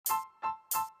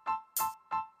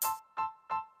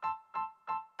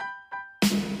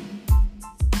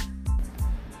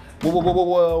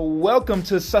Whoa. Welcome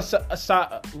to Ooh.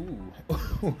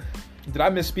 Did I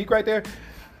misspeak right there?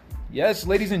 Yes,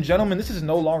 ladies and gentlemen, this is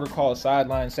no longer called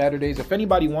Sideline Saturdays. If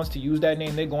anybody wants to use that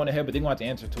name, they're going ahead, but they're going to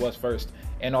have to answer to us first,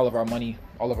 and all of our money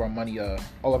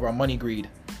greed.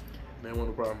 Man, what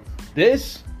a problem.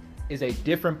 This is a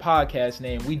different podcast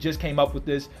name. We just came up with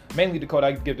this. Mainly Dakota.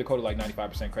 I give Dakota like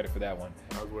 95% credit for that one.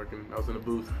 I was in the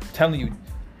booth. Telling you,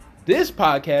 this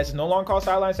podcast is no longer called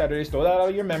Sideline Saturdays. Throw that out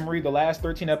of your memory. The last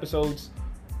 13 episodes,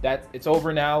 that it's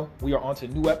over now. We are on to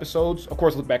new episodes. Of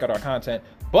course, look back at our content.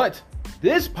 But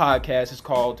this podcast is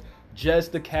called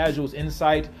Just the Casuals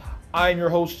Insight. I'm your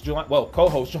host,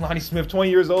 co-host, Jelani Smith,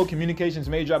 20 years old, communications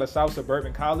major out of South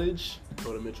Suburban College.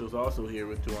 Dakota Mitchell's also here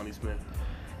with Jelani Smith.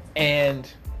 And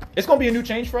it's going to be a new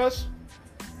change for us.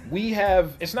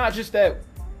 It's not just that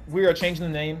we are changing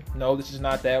the name. No, this is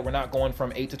not that. We're not going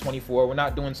from 8 to 24. We're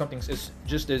not doing something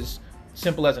just as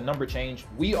simple as a number change.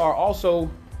 We are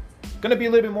also going to be a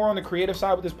little bit more on the creative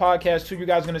side with this podcast too. You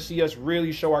guys are going to see us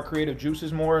really show our creative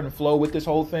juices more and flow with this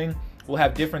whole thing. We'll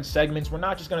have different segments. We're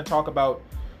not just going to talk about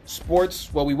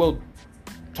sports. Well, we will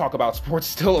talk about sports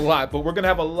still a lot, but we're going to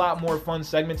have a lot more fun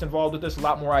segments involved with this. A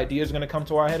lot more ideas are going to come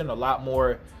to our head, and a lot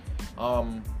more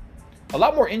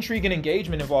intrigue and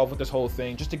engagement involved with this whole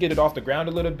thing, just to get it off the ground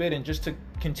a little bit and just to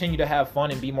continue to have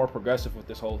fun and be more progressive with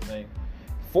this whole thing.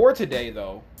 For today,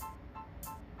 though,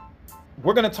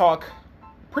 we're going to talk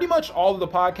pretty much all of the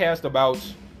podcast about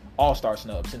All-Star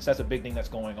Snubs, since that's a big thing that's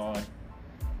going on.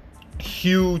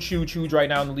 Huge right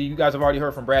now in the league. You guys have already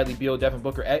heard from Bradley Beal, Devin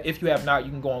Booker. If you have not,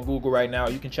 you can go on Google right now.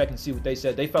 You can check and see what they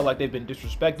said. They felt like they've been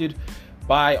disrespected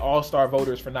by All-Star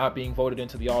voters for not being voted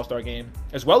into the All-Star game,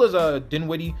 as well as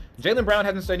Dinwiddie. Jaylen Brown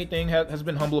hasn't said anything, has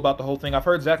been humble about the whole thing. I've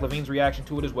heard Zach LaVine's reaction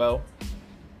to it as well.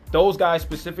 Those guys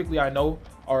specifically, I know,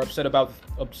 are upset about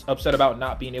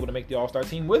not being able to make the All-Star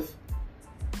team with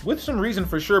some reason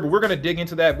for sure. But we're gonna dig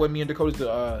into that. What me and Dakota's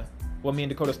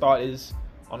thought is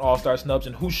on All-Star snubs,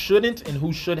 and who shouldn't and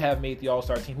who should have made the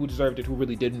All-Star team, who deserved it, who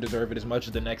really didn't deserve it as much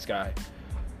as the next guy.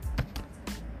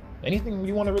 Anything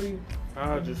you want to really?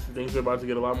 Just things are about to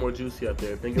get a lot more juicy out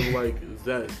there. Think of like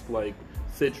zest, like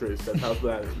citrus. That's how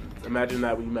that. Imagine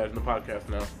that when you imagine the podcast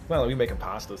now. Well, we making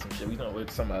pasta, some shit. We know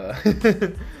with some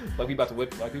like we about to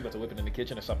whip it in the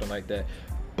kitchen or something like that.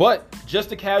 But just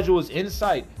the casuals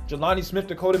insight. Jelani Smith,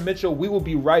 Dakota Mitchell. We will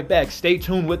be right back. Stay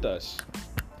tuned with us.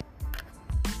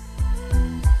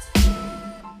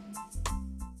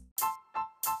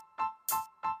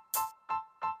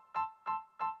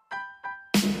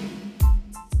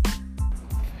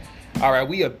 All right,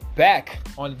 we are back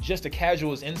on Just the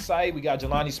Casuals Insight. We got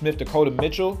Jelani Smith, Dakota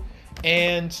Mitchell.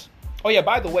 And, oh yeah,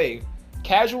 by the way,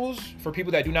 casuals, for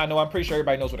people that do not know, I'm pretty sure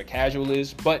everybody knows what a casual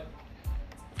is. But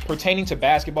pertaining to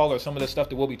basketball or some of the stuff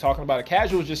that we'll be talking about, a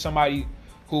casual is just somebody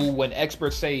who, when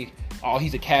experts say, oh,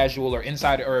 he's a casual, or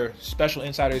insider, or special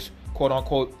insiders, quote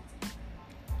unquote,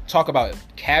 talk about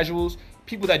casuals,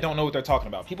 people that don't know what they're talking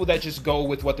about, people that just go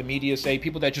with what the media say,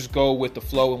 people that just go with the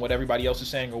flow and what everybody else is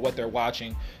saying or what they're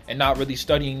watching, and not really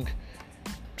studying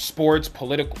sports,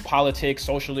 politics,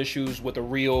 social issues with a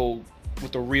real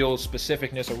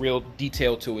specificness, a real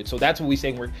detail to it. So that's what we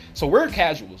say. We're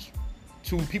casuals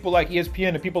to people like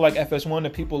ESPN, to people like FS1, to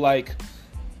people like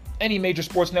any major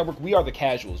sports network. We are the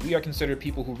casuals. We are considered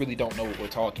people who really don't know what we're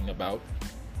talking about.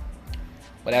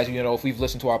 But as you know, if we've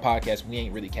listened to our podcast, we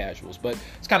ain't really casuals. But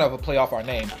it's kind of a play off our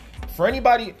name. We are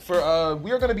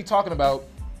going to be talking about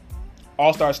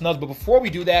All-Star Snubs. But before we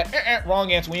do that,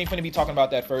 wrong answer. We ain't going to be talking about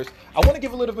that first. I want to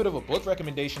give a little bit of a book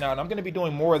recommendation out, and I'm going to be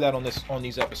doing more of that on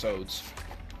these episodes.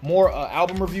 More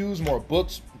album reviews, more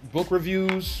book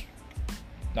reviews.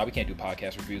 No, we can't do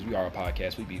podcast reviews. We are a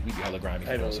podcast. We'd be hella grimy.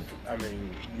 I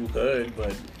mean, you could,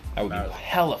 but that would be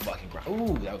hella fucking grimy.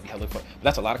 Ooh, that would be hella fun.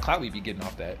 That's a lot of clout we'd be getting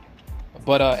off that.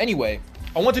 But anyway,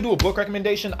 I want to do a book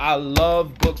recommendation. I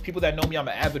love books. People that know me, I'm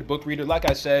an avid book reader. Like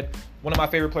I said, one of my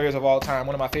favorite players of all time,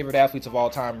 one of my favorite athletes of all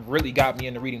time, really got me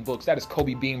into reading books. That is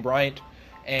Kobe Bean Bryant.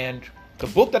 And the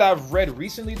book that I've read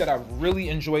recently that I've really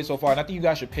enjoyed so far, and I think you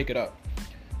guys should pick it up,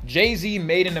 Jay-Z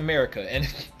Made in America. And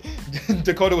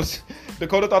Dakota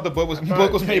thought the book was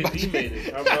made by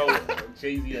Jay-Z. I wrote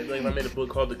Jay-Z. I think I made a book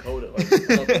called Dakota. Like,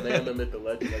 the man, the myth, the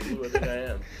legend. Like, who I think I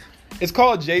am. It's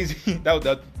called Jay-Z.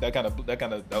 That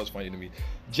was funny to me.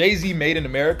 Jay-Z Made in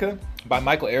America by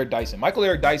Michael Eric Dyson. Michael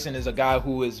Eric Dyson is a guy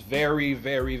who is very,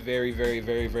 very, very, very,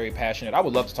 very, very passionate. I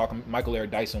would love to talk to Michael Eric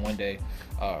Dyson one day.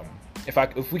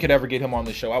 If we could ever get him on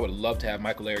the show, I would love to have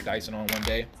Michael Eric Dyson on one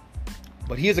day.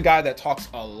 But he is a guy that talks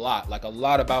a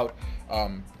lot about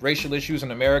racial issues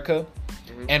in America.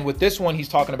 Mm-hmm. And with this one, he's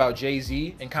talking about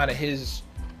Jay-Z and kind of his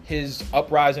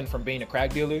uprising from being a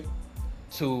crack dealer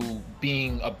to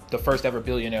being the first ever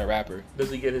billionaire rapper. Does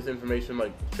he get his information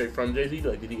like straight from Jay-Z?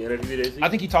 Like, did he interview Jay-Z? I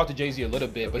think he talked to Jay-Z a little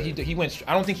bit, but he went.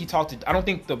 I don't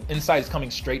think the insight is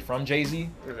coming straight from Jay-Z,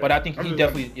 but I think he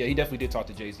definitely did talk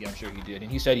to Jay-Z. I'm sure he did,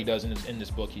 and he said he does in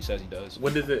this book. He says he does.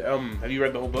 When does it? Have you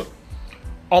read the whole book?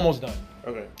 Almost done.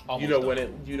 Okay. Almost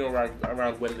you know done.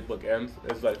 around when the book ends?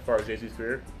 As like far as Jay-Z's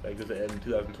career, like does it end in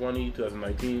 2020,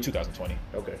 2019? 2020.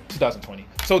 Okay. 2020.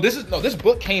 So this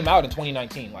book came out in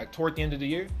 2019, like toward the end of the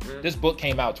year. Mm-hmm. This book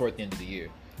came out toward the end of the year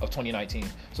of 2019.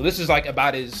 So this is like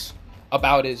about as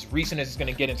recent as it's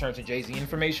gonna get in terms of Jay-Z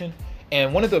information.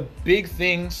 And one of the big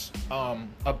things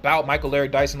about Michael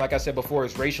Lillard Dyson, like I said before,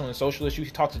 is racial and social issues.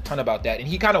 He talks a ton about that, and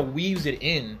he kind of weaves it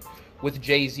in with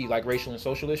Jay-Z, like racial and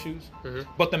social issues. Mm-hmm.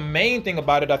 But the main thing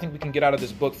about it, I think we can get out of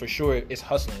this book for sure, is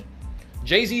hustling.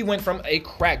 Jay-Z went from a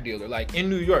crack dealer, like in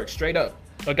New York, straight up.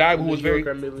 A guy who was very...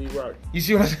 Millie Rock. You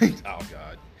see what I'm saying? Oh,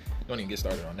 God. Don't even get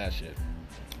started on that shit.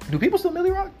 Do people still Millie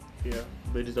Rock? Yeah.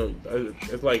 They just don't...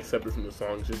 It's like separate from the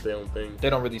song. It's just their own thing. They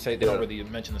don't really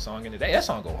mention the song in it. That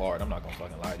song go hard. I'm not going to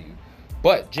fucking lie to you.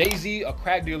 But Jay-Z, a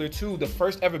crack dealer too, the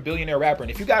first ever billionaire rapper.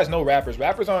 And if you guys know rappers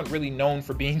aren't really known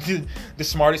for being the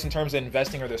smartest in terms of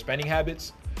investing or their spending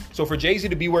habits. So for Jay-Z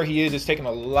to be where he is, it's taken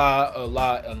lots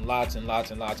and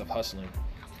lots of hustling.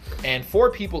 And for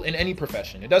people in any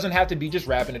profession, it doesn't have to be just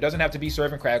rapping. It doesn't have to be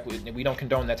serving crack. We don't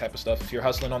condone that type of stuff. If you're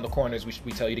hustling on the corners,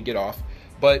 we tell you to get off.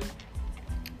 But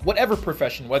whatever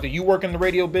profession, whether you work in the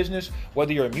radio business,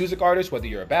 whether you're a music artist, whether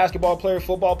you're a basketball player,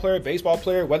 football player, baseball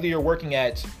player, whether you're working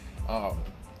at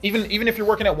even if you're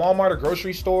working at Walmart or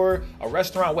grocery store, a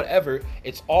restaurant, whatever,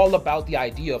 it's all about the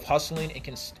idea of hustling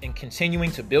and continuing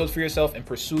to build for yourself and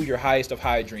pursue your highest of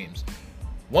high dreams.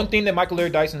 One thing that Michael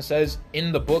Lillard Dyson says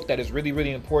in the book that is really,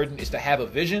 really important is to have a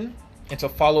vision and to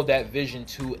follow that vision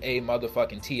to a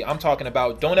motherfucking T. I'm talking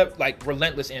about don't have like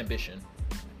relentless ambition.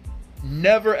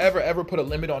 Never, ever, ever put a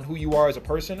limit on who you are as a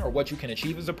person or what you can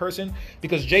achieve as a person,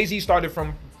 because Jay-Z started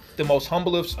from the most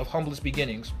humblest of humblest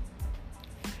beginnings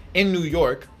in New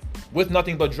York with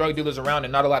nothing but drug dealers around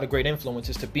and not a lot of great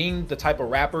influences to being the type of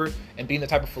rapper and being the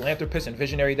type of philanthropist and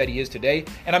visionary that he is today.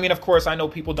 And I mean, of course, I know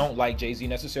people don't like Jay-Z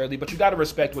necessarily, but you got to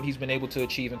respect what he's been able to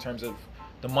achieve in terms of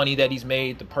the money that he's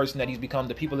made, the person that he's become,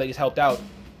 the people that he's helped out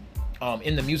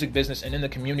in the music business and in the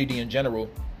community in general.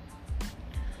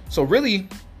 So really,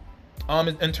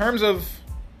 in terms of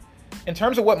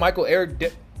what Michael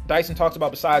Dyson talks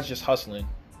about besides just hustling,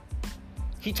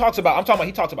 he talks about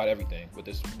everything with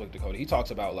this book, Dakota. He talks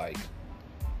about like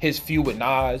his feud with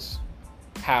Nas,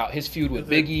 how his feud with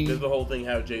Biggie. Does the whole thing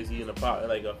have Jay-Z in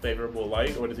a favorable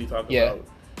light, or does he talk about?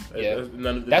 Yeah,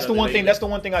 that's the one thing. That's the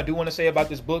one thing I do want to say about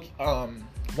this book.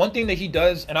 One thing that he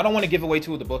does, and I don't want to give away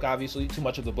too much of the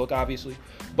book, obviously.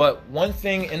 But one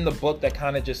thing in the book that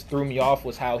kind of just threw me off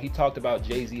was how he talked about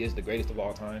Jay-Z as the greatest of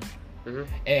all time.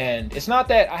 Mm-hmm. And it's not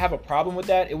that I have a problem with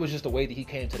that. It was just the way that he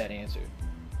came to that answer.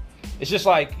 It's just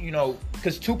like,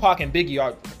 because Tupac and Biggie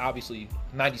are obviously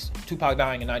Tupac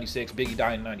dying in 96, Biggie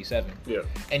dying in 97. Yeah.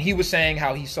 And he was saying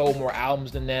how he sold more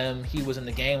albums than them. He was in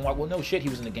the game. Well, no shit, he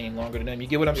was in the game longer than them. You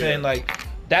get what I'm saying? Like,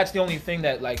 that's the only thing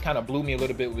that like kind of blew me a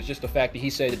little bit was just the fact that he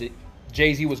said that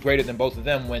Jay-Z was greater than both of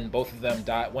them when both of them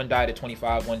died. One died at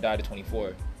 25, one died at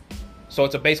 24. So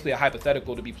it's basically a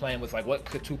hypothetical to be playing with, like, what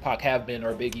could Tupac have been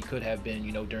or Biggie could have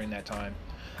been, during that time.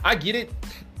 I get it.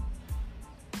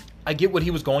 I get what he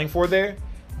was going for there,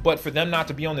 but for them not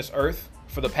to be on this earth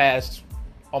for the past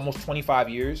almost 25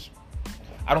 years,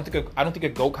 I don't think a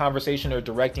GOAT conversation or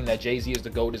directing that Jay-Z is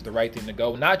the GOAT is the right thing to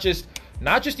go. Not just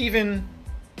even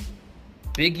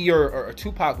Biggie or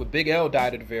Tupac, but Big L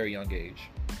died at a very young age.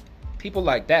 People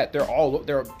like that, there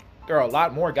are a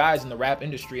lot more guys in the rap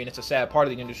industry, and it's a sad part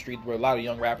of the industry where a lot of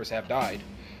young rappers have died.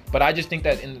 But I just think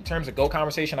that in terms of GOAT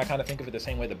conversation, I kind of think of it the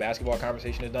same way the basketball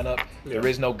conversation is done up. Yeah. There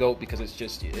is no GOAT because it's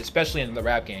just, especially in the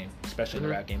rap game, it's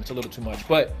a little too much.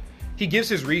 But he gives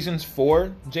his reasons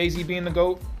for Jay-Z being the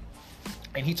GOAT,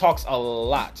 and he talks a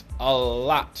lot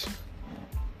about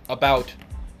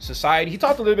society. He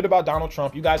talked a little bit about Donald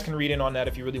Trump. You guys can read in on that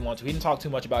if you really want to. He didn't talk too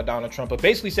much about Donald Trump, but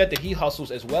basically said that he hustles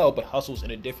as well, but hustles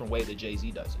in a different way that Jay-Z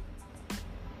does it.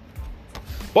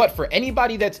 But for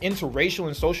anybody that's into racial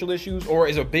and social issues or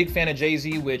is a big fan of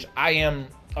Jay-Z, which I am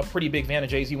a pretty big fan of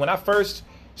Jay-Z. When I first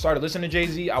started listening to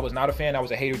Jay-Z, I was not a fan. I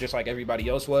was a hater just like everybody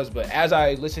else was. But as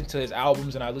I listened to his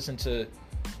albums and I listened to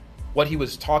what he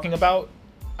was talking about,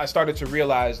 I started to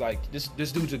realize, like, this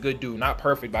dude's a good dude. Not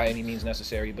perfect by any means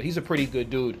necessary, but he's a pretty good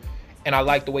dude. And I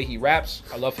like the way he raps.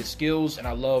 I love his skills, and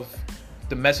I love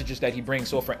the messages that he brings.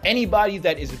 So for anybody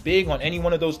that is big on any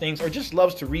one of those things or just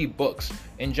loves to read books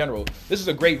in general, this is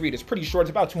a great read. It's pretty short. It's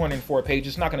about 204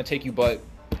 pages. It's not going to take you but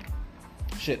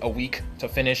a week to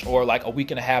finish, or like a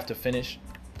week and a half to finish.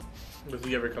 Does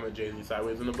he ever come at Jay-Z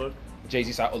sideways in the book?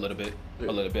 Jay-Z side a little bit. I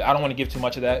don't want to give too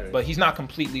much of that, Okay. but he's not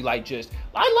completely like just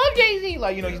I love Jay-Z.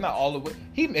 Like, you know, he's not all of it.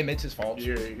 He admits his faults.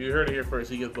 You heard it here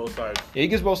first. He gets both sides. Yeah, he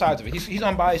gets both sides of it. He's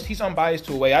unbiased. He's unbiased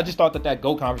to a way. I just thought that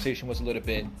GOAT conversation was a little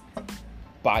bit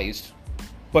biased.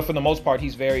 But for the most part,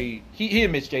 he's very... He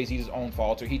admits Jay-Z's own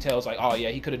faults, or he tells, like, oh,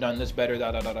 yeah, he could have done this better,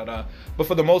 da-da-da-da-da. But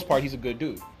for the most part, he's a good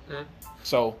dude. Mm-hmm.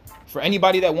 So, for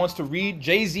anybody that wants to read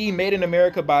Jay-Z Made in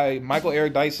America by Michael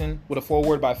Eric Dyson with a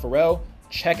foreword by Pharrell,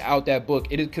 check out that book.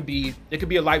 It could be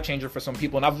a life changer for some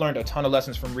people, and I've learned a ton of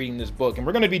lessons from reading this book. And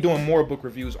we're going to be doing more book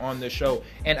reviews on this show,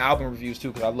 and album reviews, too,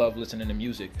 because I love listening to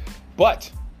music. But,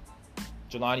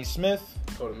 Jelani Smith...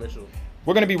 Dakota Mitchell.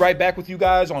 We're going to be right back with you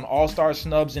guys on All-Star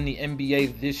Snubs in the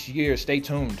NBA this year. Stay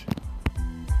tuned.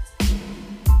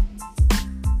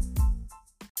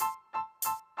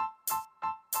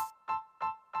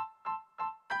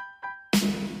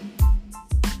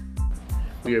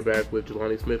 We are back with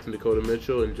Jelani Smith and Dakota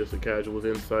Mitchell, and just a casual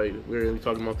insight. We're going to be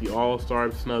talking about the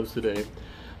All-Star Snubs today.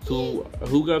 So,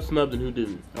 who got snubbed and who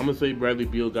didn't? I'm going to say Bradley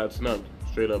Beal got snubbed,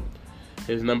 straight up.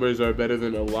 His numbers are better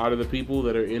than a lot of the people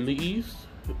that are in the East,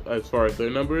 as far as their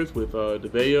numbers, with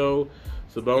DeBayo,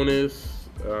 Sabonis,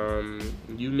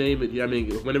 you name it. Yeah, I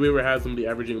mean, whenever we ever had somebody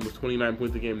averaging was 29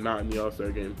 points a game, not in the All-Star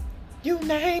game. You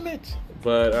name it.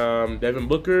 But Devin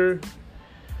Booker,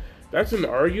 that's an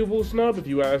arguable snub if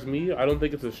you ask me. I don't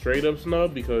think it's a straight-up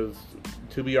snub because,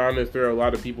 to be honest, there are a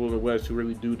lot of people in the West who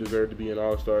really do deserve to be an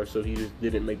All-Star, so he just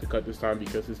didn't make the cut this time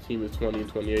because his team is 20 and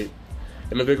 28.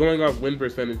 And if they're going off win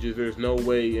percentages, there's no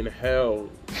way in hell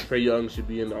Trae Young should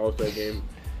be in the All-Star game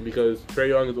because Trae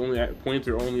Young is only points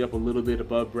are only up a little bit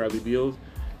above Bradley Beal's,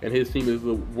 and his team is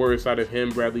the worst out of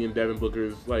him, Bradley, and Devin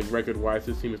Booker's. Like record-wise,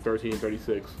 his team is 13 and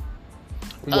 36.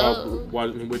 While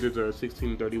Washington Wizards are 16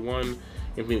 and 31,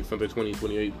 and Phoenix Suns are 20 and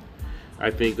 28.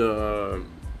 I think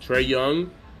Trae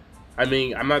Young. I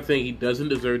mean, I'm not saying he doesn't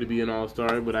deserve to be an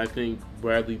All-Star, but I think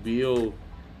Bradley Beal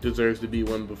deserves to be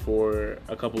one before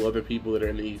a couple other people that are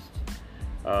in the East.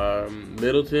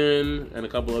 Middleton and a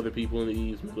couple other people in the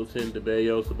East. Middleton,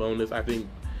 DeBayo, Sabonis. I think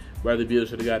Bradley Beal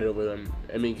should have got it over them.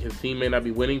 I mean, his team may not be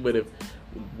winning, but if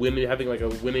having like a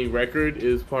winning record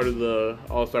is part of the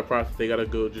All-Star process, they got to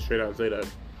go just straight out and say that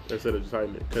instead of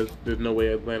deciding it. Because there's no way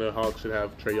Atlanta Hawks should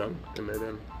have Trae Young in there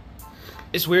then.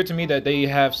 It's weird to me that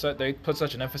they put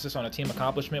such an emphasis on a team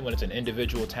accomplishment when it's an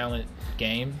individual talent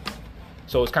game.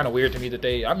 So it's kind of weird to me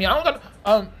that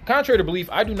contrary to belief,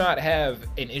 I do not have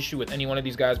an issue with any one of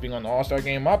these guys being on the All-Star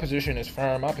game. My position is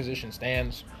firm. My position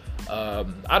stands.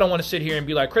 I don't want to sit here and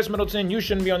be like, Chris Middleton, you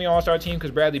shouldn't be on the All-Sar team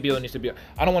because Bradley Beal needs to be.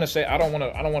 I don't want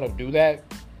to do that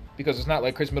because it's not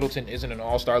like Chris Middleton isn't an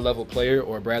All-Star level player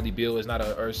or Bradley Beal is not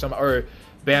or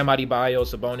Bam Adebayo,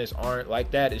 Sabonis aren't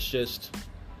like that. It's just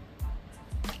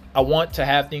I want to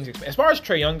have things as far as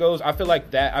Trae Young goes. I feel like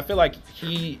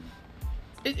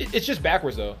it's just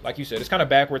backwards though. Like you said, it's kind of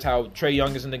backwards how Trae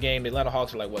Young is in the game. The Atlanta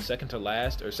Hawks are like second to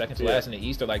last in the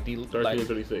East, or like 13 and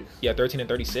 36. Yeah, 13 and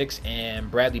 36.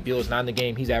 And Bradley Beal is not in the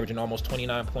game. He's averaging almost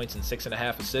 29 points and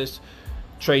 6.5 assists.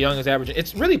 Trae Young is averaging.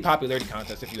 It's really popularity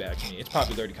contest if you ask me. It's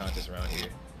popularity contest around here.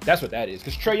 That's what that is.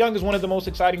 Because Trae Young is one of the most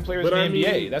exciting players in the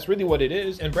NBA. That's really what it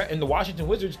is. And the Washington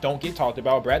Wizards don't get talked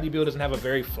about. Bradley Beal doesn't have a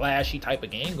very flashy type of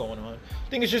game going on. I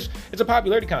think it's a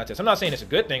popularity contest. I'm not saying it's a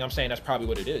good thing. I'm saying that's probably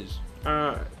what it is.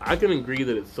 I can agree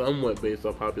that it's somewhat based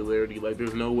off popularity. Like,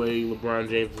 there's no way LeBron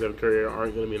James and Steph Curry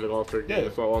aren't going to be in the All-Star game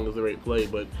as long as the rate play.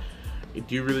 But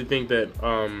do you really think that,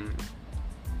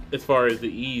 as far as the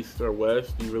East or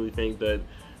West, do you really think that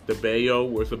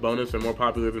DeBayo or Sabonis are more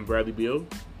popular than Bradley Beal?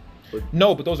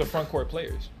 No, but those are front court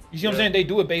players. You see what I'm saying? They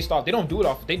do it they do it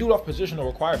off positional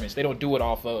requirements. They don't do it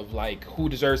off of like who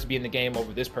deserves to be in the game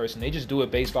over this person. They just do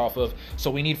it based off of, so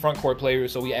we need front court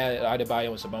players, so we add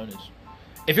Adebayo and Sabonis.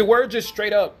 If it were just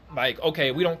straight up like,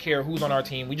 okay, we don't care who's on our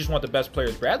team, we just want the best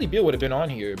players, Bradley Beal would have been on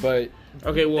here, but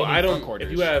okay, well, I don't. If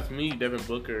you ask me, Devin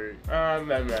Booker,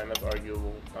 that's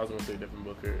arguable. I was gonna say Devin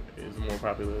Booker is more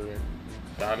popular than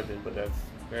Donovan, but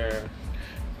that's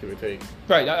give or take.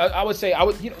 Right, I would say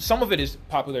some of it is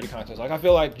popularity contest. Like I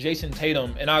feel like Jason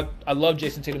Tatum, and I love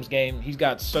Jason Tatum's game. He's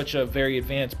got such a very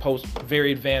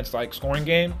advanced like scoring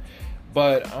game,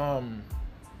 but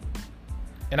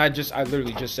and I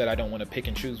literally just said I don't want to pick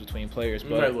and choose between players.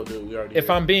 But might as well do. We already if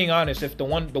I'm being honest, if the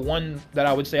one that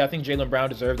I would say I think Jaylen Brown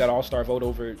deserved that All-Star vote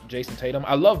over Jason Tatum.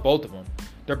 I love both of them.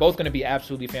 They're both going to be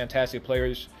absolutely fantastic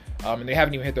players, and they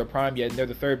haven't even hit their prime yet. And they're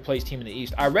the third place team in the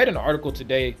East. I read an article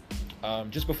today,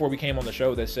 just before we came on the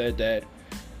show, that said that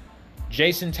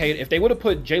Jason Tatum. If they would have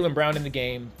put Jaylen Brown in the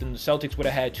game, then the Celtics would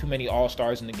have had too many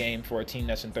All-Stars in the game for a team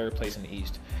that's in third place in the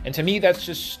East. And to me, that's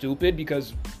just stupid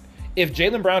because if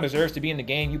Jaylen Brown deserves to be in the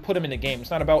game, you put him in the game.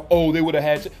 It's not about, oh, they would have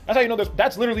had to. That's how you know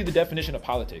that's literally the definition of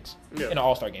politics in an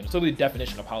All-Star game. It's literally the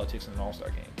definition of politics in an All-Star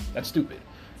game. That's stupid. You know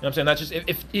what I'm saying? That's just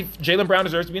if Jaylen Brown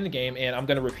deserves to be in the game, and I'm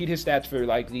going to repeat his stats for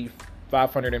like the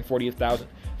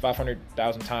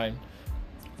 500,000th time.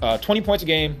 20 points a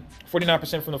game,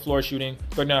 49% from the floor shooting,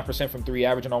 39% from three,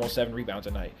 averaging almost 7 rebounds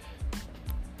a night.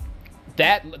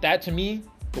 That to me,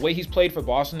 the way he's played for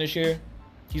Boston this year,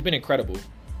 he's been incredible.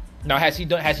 Now, has he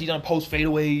done post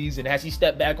fadeaways, and has he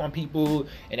stepped back on people,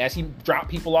 and has he dropped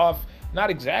people off?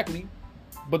 Not exactly.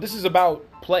 But this is about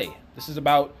play. This is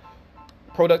about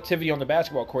productivity on the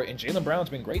basketball court, and Jaylen Brown's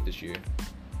been great this year.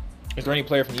 Is there any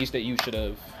player from the East that you should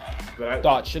have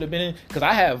thought should have been in? Because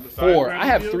I have four. I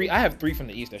have three from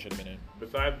the East that should have been in.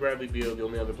 Besides Bradley Beal, the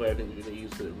only other player I think in the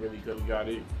East that really could have got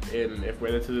it. And if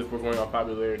we're going on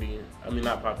popularity, I mean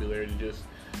not popularity, just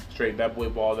straight. That boy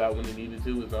balled out when he needed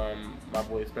to. Is my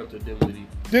boy Spencer Dinwiddie.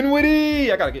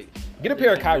 Dinwiddie, I gotta get a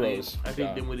pair of Kairos. I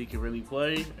think Dinwiddie can really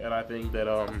play, and I think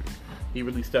that he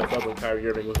really stepped up when Kyrie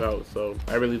Irving was out. So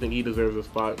I really think he deserves a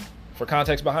spot. For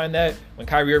context behind that, when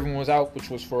Kyrie Irving was out,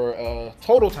 which was for a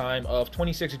total time of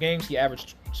 26 games,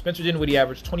 Spencer Dinwiddie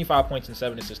averaged 25 points and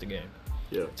 7 assists a game.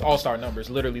 Yeah, it's all-star numbers.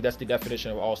 Literally, that's the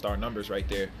definition of all-star numbers right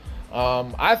there.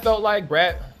 I felt like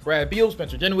Brad Beal,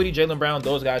 Spencer Dinwiddie, Jaylen Brown,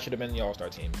 those guys should have been in the All-Star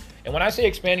team. And when I say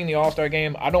expanding the All-Star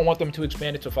game, I don't want them to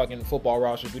expand it to fucking football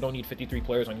rosters. We don't need 53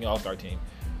 players on the All-Star team.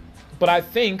 But I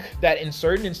think that in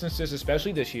certain instances,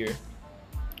 especially this year,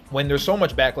 when there's so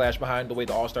much backlash behind the way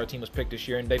the All-Star team was picked this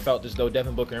year, and they felt as though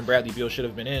Devin Booker and Bradley Beal should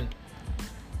have been in,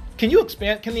 can the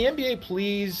NBA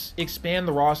please expand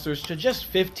the rosters to just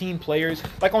 15 players?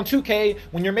 Like on 2K,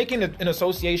 when you're making an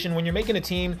association, when you're making a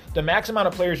team, the max amount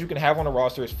of players you can have on a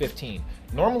roster is 15.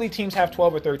 Normally teams have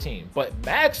 12 or 13, but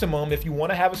maximum, if you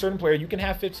want to have a certain player, you can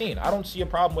have 15. I don't see a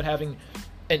problem with having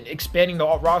and expanding the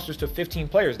rosters to 15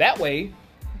 players. That way,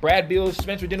 Brad Beal,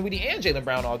 Spencer Dinwiddie, and Jaylen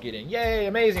Brown all get in. Yay,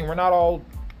 amazing. We're not all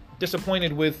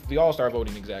disappointed with the All-Star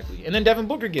voting exactly. And then Devin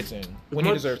Booker gets in when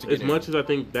he deserves to get in. As much as I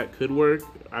think that could work,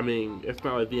 I mean, it's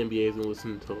not like the NBA is going to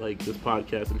listen to like this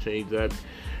podcast and change that.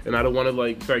 And I don't want to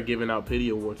like start giving out pity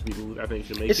awards to people who I think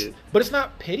should make it. But it's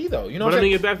not pity though. You know but what I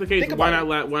mean, if that's the case, why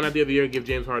not the other year give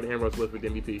James Harden and Russell Westbrook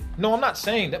MVP? No, I'm not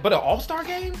saying that. But an All-Star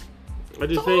game?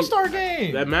 It's an All-Star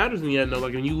game. That matters in the end though.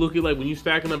 Like when you look at when you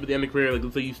stack them up at the end of career, like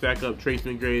let's say you stack up Trace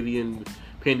McGrady and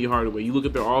Penny Hardaway. You look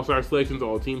at their All-Star selections,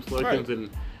 all-team selections, right.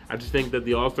 And I just think that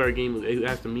the All-Star game, it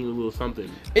has to mean a little something.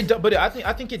 But I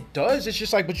think it does. It's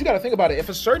just like, but you got to think about it. If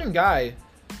a certain guy,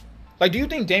 like, do you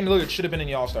think Dame Lillard should have been in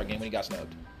the All-Star game when he got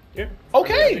snubbed? Yeah.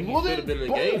 Okay. I well, then, have been in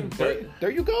the game,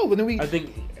 there you go. Well, then I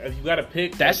think if you got to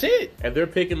pick. That's it. If they're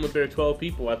picking with their 12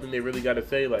 people, I think they really got to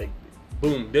say, like,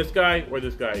 boom, this guy or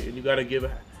this guy. And you got to give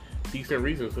decent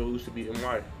reasons for who should be and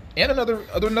why. And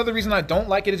another reason I don't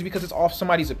like it is because it's off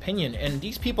somebody's opinion. And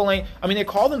these people ain't, I mean, they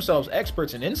call themselves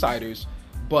experts and insiders,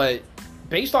 but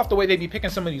based off the way they be picking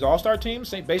some of these All-Star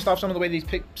teams, based off some of the way they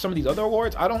pick some of these other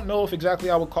awards, I don't know if exactly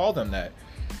I would call them that.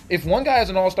 If one guy is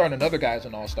an All-Star and another guy is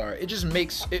an All-Star, it just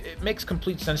makes it makes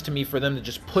complete sense to me for them to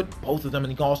just put both of them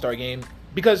in the All-Star game.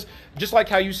 Because just like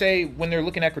how you say when they're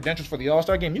looking at credentials for the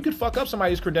All-Star game, you could fuck up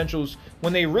somebody's credentials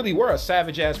when they really were a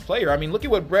savage-ass player. I mean, look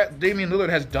at what Damian Lillard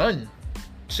has done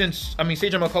since, I mean,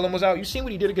 CJ McCollum was out. You've seen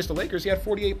what he did against the Lakers. He had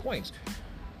 48 points.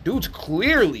 Dude's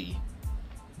clearly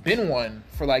been one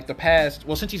for like the past,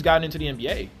 well, since he's gotten into the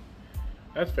NBA.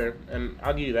 That's fair, and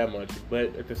I'll give you that much.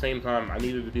 But at the same time, I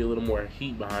needed to be a little more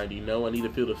heat behind, you know? I need to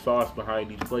feel the sauce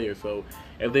behind each player. So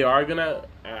if they are going to,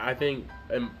 I think,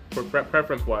 and for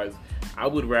preference-wise, I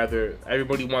would rather,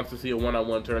 everybody wants to see a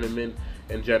one-on-one tournament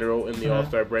in general in the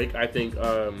All-Star break. I think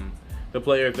the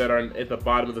players that are at the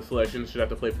bottom of the selection should have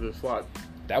to play for the slot.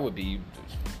 That would be...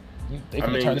 I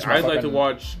mean, I'd like to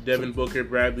watch Devin Booker,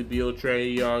 Bradley Beal,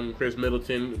 Trae Young, Chris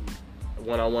Middleton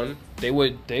one-on-one. They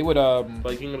would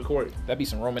play king of the court. That'd be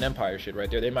some Roman Empire shit right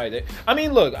there. I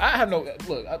mean, look,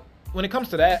 when it comes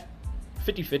to that,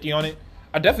 50-50 on it.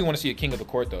 I definitely want to see a king of the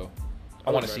court though.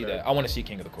 I want to see that. I want to see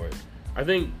king of the court. I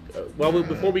think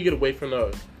before we get away from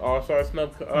the All-Star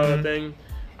snub thing,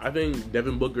 I think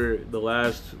Devin Booker the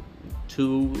last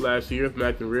year has been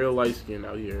acting real light skin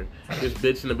out here, just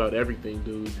bitching about everything,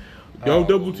 dude. Don't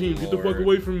double team. Get the fuck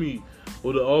away from me.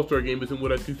 Well, the All-Star game isn't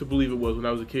what I used to believe it was when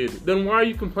I was a kid. Then why are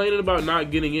you complaining about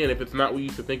not getting in if it's not what you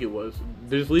used to think it was?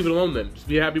 Just leave it alone then. Just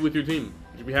be happy with your team.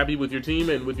 Just be happy with your team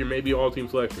and with your maybe all-team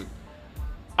selection.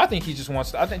 I think he just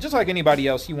wants to. I think just like anybody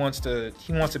else, he wants to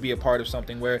be a part of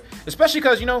something where, especially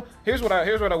because here's what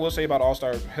I will say about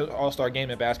All-Star game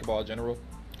and basketball in general.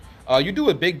 You do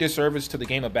a big disservice to the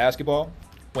game of basketball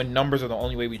when numbers are the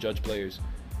only way we judge players.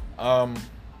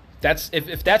 That's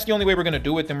if that's the only way we're gonna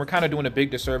do it, then we're kind of doing a big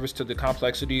disservice to the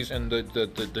complexities and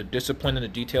the discipline and the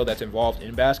detail that's involved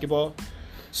in basketball.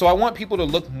 So I want people to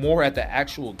look more at the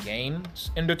actual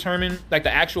games and determine, like,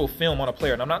 the actual film on a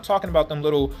player. And I'm not talking about them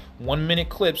little 1-minute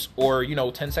clips or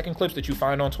 10-second clips that you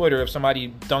find on Twitter of somebody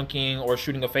dunking or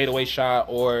shooting a fadeaway shot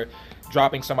or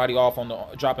dropping somebody off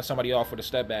with a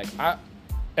step back.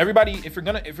 Everybody, if you're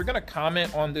gonna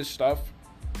comment on this stuff,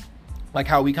 like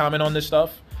how we comment on this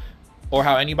stuff, or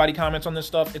how anybody comments on this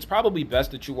stuff, it's probably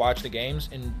best that you watch the games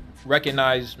and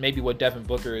recognize maybe what Devin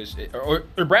Booker is, or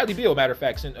Bradley Beal, matter of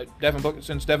fact,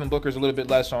 since Devin Booker is a little bit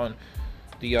less on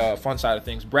the fun side of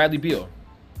things. Bradley Beal.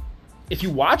 If you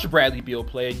watch Bradley Beal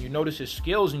play and you notice his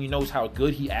skills and you know how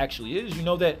good he actually is, you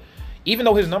know that even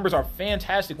though his numbers are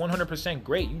fantastic, 100%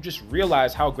 great, you just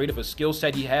realize how great of a skill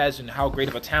set he has and how great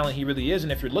of a talent he really is.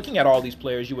 And if you're looking at all these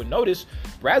players, you would notice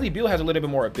Bradley Beal has a little bit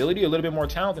more ability, a little bit more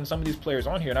talent than some of these players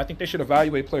on here. And I think they should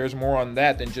evaluate players more on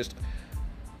that than just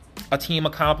a team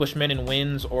accomplishment and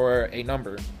wins or a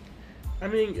number. I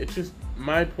mean, it's just,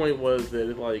 my point was that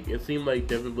it seemed like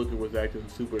Devin Booker was acting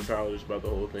super childish about the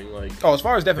whole thing. As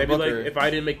far as Devin Booker, if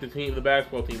I didn't make the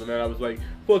basketball team, and then I was like,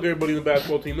 fuck everybody in the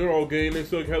basketball team, they're all gay and they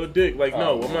suck hella dick.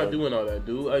 No, I'm not doing all that,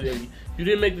 dude. You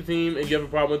didn't make the team and you have a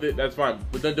problem with it, that's fine.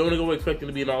 But then don't go expecting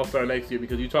to be an all-star next year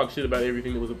because you talk shit about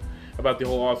everything that was about the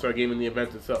whole all-star game and the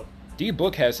event itself.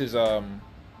 D-Book has his but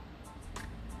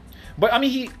I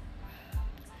mean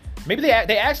maybe they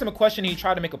asked him a question and he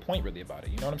tried to make a point really about it.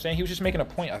 You know what I'm saying? He was just making a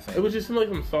point, I think. It was just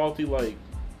some salty,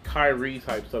 Kyrie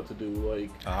type stuff to do.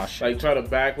 Shit. Try to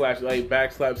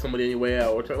backslap somebody on your way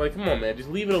out. Or come on, man, just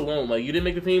leave it alone. You didn't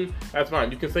make the team, that's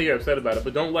fine. You can say you're upset about it.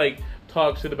 But don't,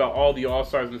 talk shit about all the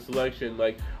All-Stars in the selection.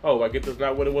 I get that's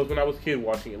not what it was when I was a kid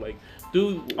watching it.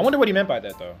 Dude. I wonder what he meant by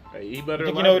that, though. He better.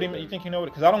 You think you know what?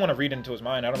 Because I don't want to read into his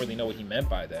mind. I don't really know what he meant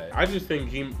by that. I just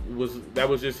think that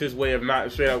was just his way of not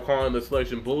straight out calling the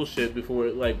selection bullshit before,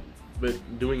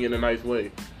 but doing it in a nice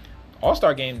way.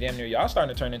 All-Star game, damn near, y'all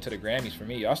starting to turn into the Grammys for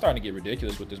me. Y'all starting to get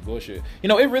ridiculous with this bullshit.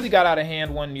 It really got out of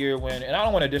hand one year and I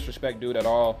don't want to disrespect dude at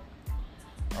all,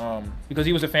 because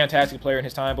he was a fantastic player in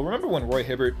his time. But remember when Roy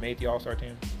Hibbert made the All-Star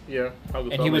team? Yeah,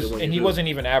 he wasn't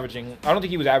even averaging. I don't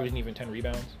think he was averaging even 10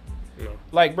 rebounds.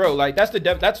 No. Bro,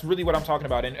 that's really what I'm talking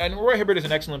about. And Roy Hibbert is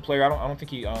an excellent player. I don't think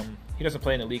he doesn't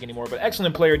play in the league anymore, but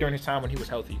excellent player during his time when he was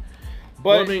healthy.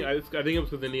 But I think it was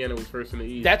because Indiana was first in the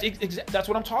East. That's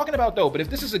what I'm talking about, though. But if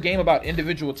this is a game about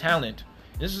individual talent,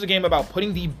 this is a game about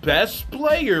putting the best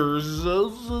players,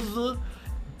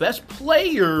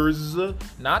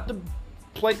 not the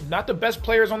best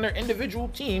players on their individual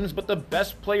teams, but the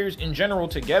best players in general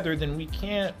together, then we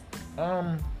can't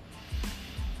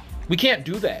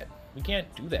do that. We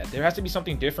can't do that. There has to be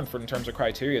something different in terms of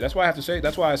criteria. That's why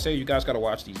I say you guys got to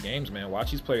watch these games, man.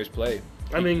 Watch these players play.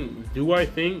 I mean, do I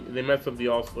think they messed up the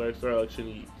All-Star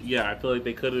election? Yeah, I feel like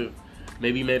they could have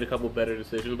maybe made a couple better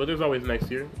decisions, but there's always next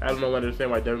year. I don't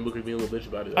understand why Devin Booker's being a little bitch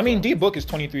about it. I mean, D-Book is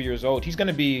 23 years old. He's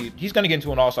gonna get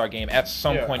into an All-Star game at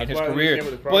some point in his career.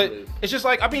 But it's just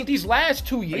these last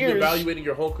 2 years. Are you evaluating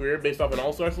your whole career based off an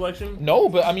All-Star selection? No,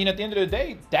 but I mean, at the end of the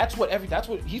day, that's what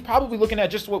he's probably looking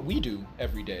at, just what we do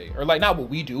every day, or not what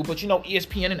we do, but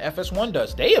ESPN and FS1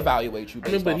 does. They evaluate you.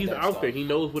 But he's out there. He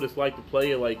knows what it's like to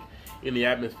play in the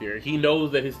atmosphere. He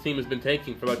knows that his team has been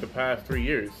tanking for the past 3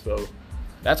 years. So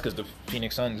that's because the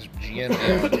Phoenix Suns GM,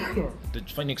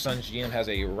 has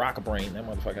a rock brain. That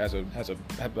motherfucker has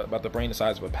about the brain the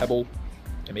size of a pebble,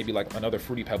 and maybe another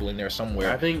fruity pebble in there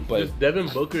somewhere. I think just Devin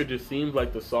Booker just seems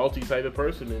like the salty type of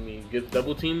person. I mean, gets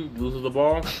double teamed, loses the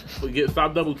ball,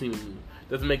 stop double teaming me.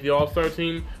 Doesn't make the All-Star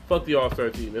team. Fuck the All-Star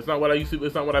team. It's not what I used to.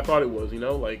 It's not what I thought it was.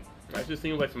 That just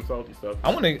seems like some salty stuff.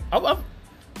 I don't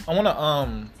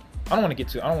want to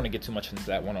get too much into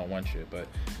that one-on-one shit, but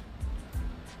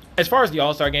as far as the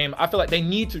All-Star game, I feel like they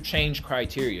need to change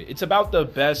criteria. It's about the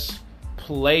best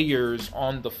players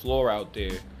on the floor out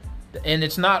there. And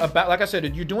it's not about, like I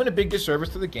said, you're doing a big disservice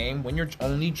to the game when you're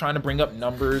only trying to bring up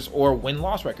numbers or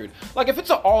win-loss record. If it's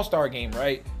an All-Star game,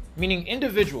 right? Meaning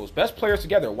individuals, best players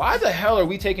together. Why the hell are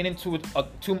we taking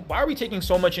why are we taking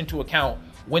so much into account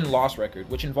win-loss record,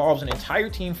 which involves an entire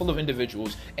team full of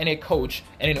individuals and a coach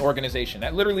and an organization?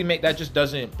 That literally that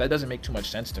doesn't make too much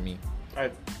sense to me.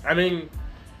 I mean,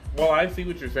 Well, I see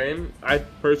what you're saying. I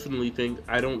personally think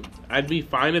I'd be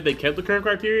fine if they kept the current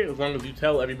criteria as long as you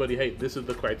tell everybody, hey, this is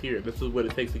the criteria. This is what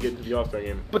it takes to get into the All-Star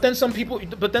game. But then some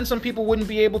people wouldn't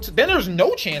be able to. Then there's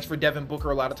no chance for Devin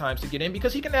Booker a lot of times to get in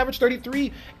because he can average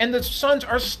 33, and the Suns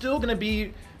are still going to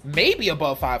be maybe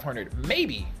above 500,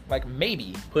 maybe.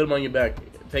 Put him on your back.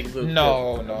 Take it to the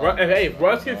No. Hey, if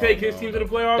Russ can take his team to the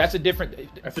playoffs, That's a different team.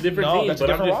 That's a No, different that's a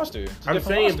different roster. I'm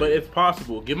saying, but it's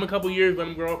possible. Give him a couple years, let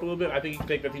him grow up a little bit. I think he can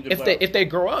take that team to the playoffs. If they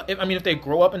grow up, if they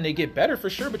grow up and they get better for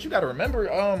sure. But you got to remember,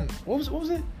 what was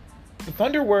it? The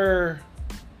Thunder were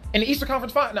in the Eastern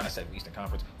Conference Finals. No, I said Eastern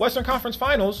Conference. Western Conference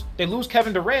Finals. They lose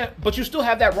Kevin Durant, but you still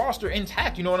have that roster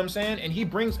intact. You know what I'm saying?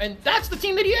 And that's the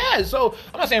team that he has. So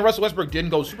I'm not saying Russell Westbrook didn't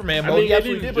go Superman mode. I mean, He they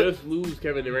absolutely didn't did. just lose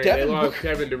Kevin Durant. They lost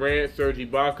Kevin Durant, Serge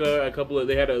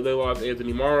Ibaka. They lost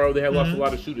Anthony Morrow. They had lost a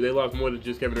lot of shooters. They lost more than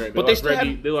just Kevin Durant.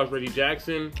 They lost Reggie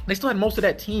Jackson. They still had most of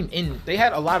that team in. They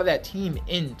had a lot of that team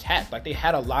intact. Like they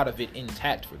had a lot of it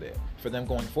intact for them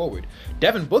going forward.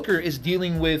 Devin Booker is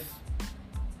dealing with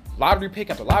lottery pick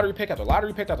after lottery pick after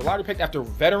lottery pick after lottery pick after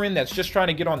veteran that's just trying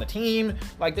to get on the team.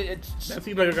 Like that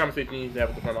seems like a conversation you need to have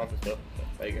with the front office stuff.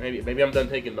 Like maybe I'm done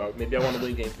taking dog. Maybe I want to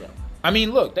win games now. I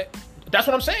mean, look, that's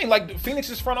what I'm saying. Like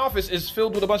Phoenix's front office is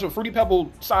filled with a bunch of Fruity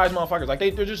Pebble sized motherfuckers. Like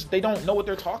they don't know what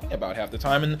they're talking about half the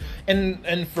time.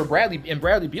 And for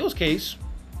Bradley Beal's case,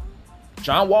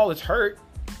 John Wall is hurt.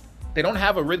 They don't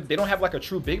have like a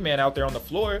true big man out there on the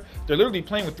floor. They're literally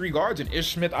playing with three guards and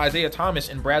Ish Smith, Isaiah Thomas,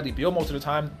 and Bradley Beal most of the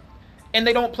time. And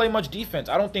they don't play much defense.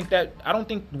 I don't think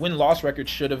win-loss record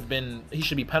he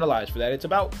should be penalized for that. It's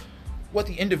about what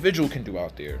the individual can do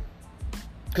out there.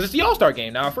 Because it's the All-Star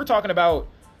game. Now, if we're talking about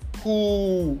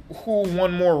who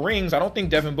won more rings, I don't think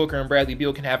Devin Booker and Bradley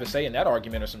Beal can have a say in that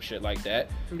argument or some shit like that.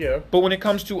 Yeah. But when it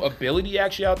comes to ability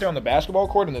actually out there on the basketball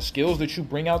court and the skills that you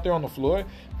bring out there on the floor,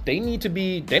 they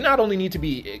not only need to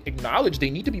be acknowledged, they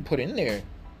need to be put in there.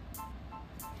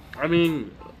 I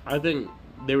mean, I think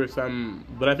there were some,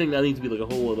 but I think that needs to be like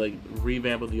a whole like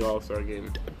revamp of the All-Star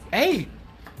game. Hey,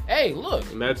 look.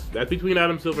 And that's between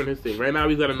Adam Silver and his thing. Right now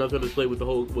he's got enough on display with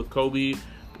Kobe,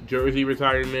 jersey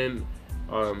retirement,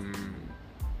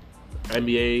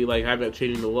 NBA like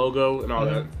changing the logo and all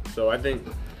that. So I think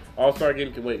All-Star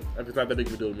game can wait. If it's not that big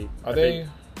of a deal to me.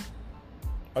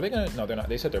 Are they gonna? No, they're not.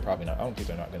 They said they're probably not. I don't think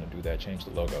they're not gonna do that. Change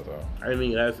the logo though. I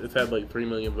mean, it's had like 3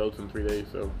 million votes in 3 days.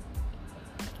 So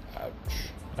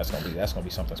that's gonna be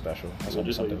something special. That's gonna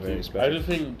be something very special. I just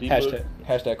think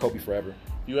hashtag Kobe forever.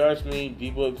 You ask me,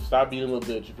 D-Book, stop being a little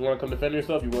bitch. If you want to come defend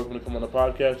yourself, you're welcome to come on the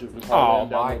podcast. You can call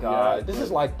my God, this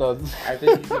is like the. I think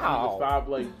you need to stop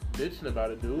like bitching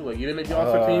about it, dude. Like you didn't make the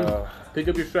All-Star team. Pick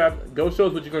up your strap. Go show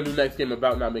us what you're gonna do next game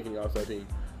about not making the All-Star team.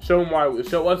 Show them why.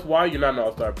 Show us why you're not an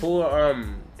All-Star. Pull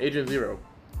Agent Zero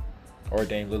or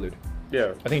Dame Lillard.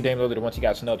 Yeah, I think Dame Lillard, once he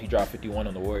got snubbed, he dropped 51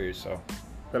 on the Warriors. So,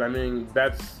 but I mean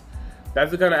that's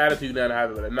the kind of attitude that I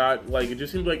have about it. Not like it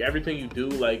just seems like everything you do,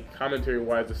 like commentary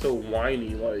wise, is so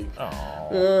whiny. Like,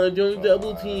 don't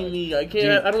double team me. I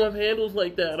can't. I don't have handles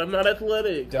like that. I'm not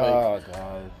athletic. Oh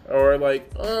God. Or like,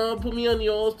 put me on the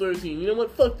All-Star team. You know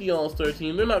what? Fuck the All-Star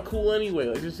team. They're not cool anyway.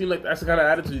 Like, it just seems like that's the kind of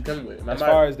attitude you come with. As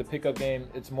far as the pickup game,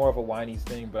 it's more of a whiny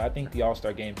thing. But I think the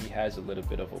All-Star game, he has a little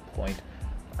bit of a point.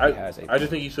 I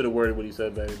just think he should have worded what he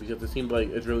said better because it seems like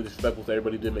it's really disrespectful to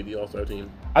everybody who did make the All-Star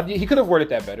team. He could have worded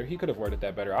that better.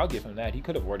 I'll give him that. He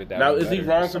could have worded that now, better. Is he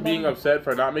wrong for being upset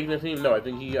for not making the team? No, I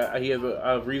think he has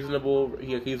a reasonable.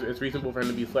 It's reasonable for him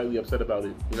to be slightly upset about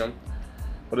it. You know,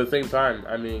 but at the same time,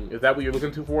 I mean, is that what you're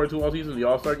looking forward to all season, the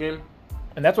All-Star game?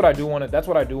 And that's what I do want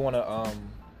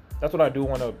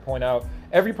to point out.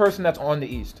 Every person that's on the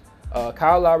East,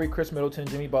 Kyle Lowry, Chris Middleton,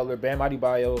 Jimmy Butler, Bam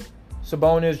Adebayo,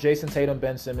 Sabonis, Jason Tatum,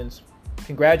 Ben Simmons.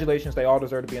 Congratulations, they all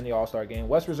deserve to be in the All-Star game.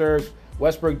 West reserves,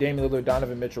 Westbrook, Dame Lillard,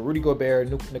 Donovan Mitchell, Rudy Gobert,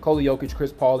 Nikola Jokic,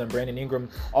 Chris Paul, and Brandon Ingram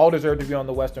all deserve to be on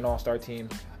the Western All-Star team.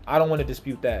 I don't want to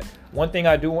dispute that. One thing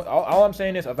I do, all I'm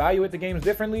saying is evaluate the games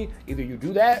differently. Either you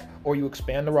do that or you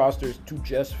expand the rosters to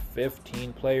just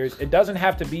 15 players. It doesn't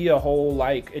have to be a whole,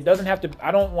 I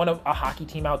don't want a hockey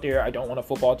team out there. I don't want a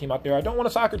football team out there. I don't want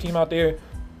a soccer team out there.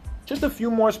 Just a few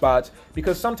more spots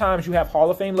because sometimes you have Hall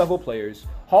of Fame level players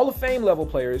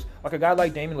like a guy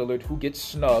like Dame Lillard who gets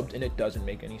snubbed and it doesn't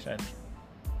make any sense.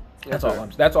 That's all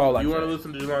I'm saying. You want to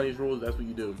listen to Jelani's rules? That's what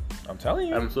you do. I'm telling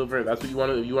you. I'm so fair. That's what you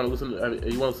want to. You want to listen. You want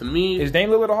to listen to me? Is Dame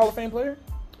Lillard a Hall of Fame player?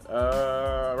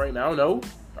 Right now, no.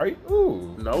 Are you?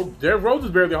 Ooh. No. Derrick Rose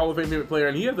is barely a Hall of Fame player,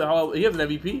 and he has an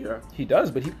MVP. Yeah. He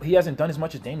does, but he hasn't done as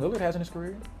much as Dame Lillard has in his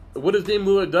career. What has Dame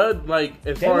Lillard done,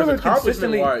 as far as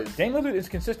accomplishment-wise? Dame Lillard is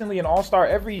consistently an all-star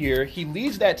every year. He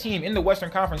leads that team in the Western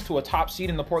Conference to a top seed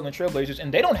in the Portland Trailblazers,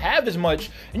 and they don't have as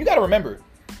much. And you got to remember,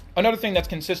 Another thing that's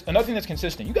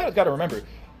consistent. You guys got to remember,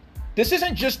 this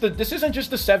isn't just the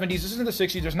 70s. This isn't the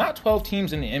 60s. There's not 12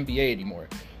 teams in the NBA anymore.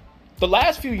 The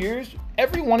last few years,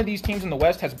 every one of these teams in the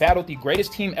West has battled the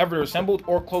greatest team ever assembled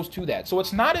or close to that. So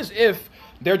it's not as if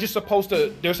they're supposed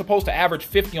to average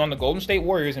 50 on the Golden State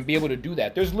Warriors and be able to do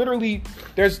that. There's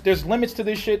limits to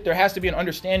this shit. There has to be an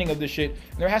understanding of this shit.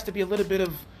 And there has to be a little bit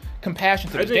of compassion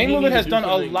to this. Dame Lillard has done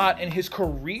a lot in his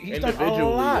career. He's done a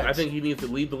lot. I think he needs to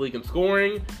lead the league in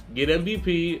scoring, get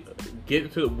MVP,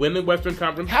 get to win the Western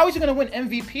Conference. How is he going to win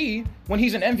MVP when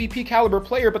he's an MVP caliber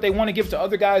player, but they want to give to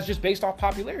other guys just based off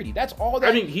popularity? That's all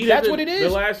that. That's what it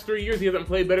is. The last 3 years, he hasn't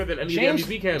played better than any of the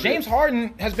MVP candidates. James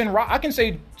Harden has been robbed. I can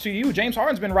say to you, James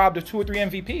Harden's been robbed of 2 or 3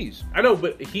 MVPs. I know,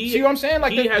 but see what I'm saying?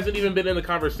 Like he hasn't even been in the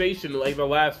conversation. Like the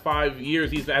last 5 years,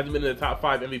 he hasn't been in the top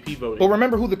 5 MVP voting. But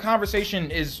remember who the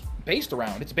conversation is based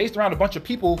around. It's based around a bunch of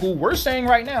people who we're saying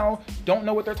right now don't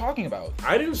know what they're talking about.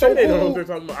 I didn't say they don't know what they're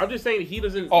talking about. I'm just saying he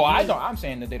doesn't. Oh, I don't. I'm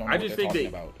saying that they don't know what they're talking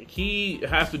about. He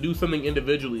has to do something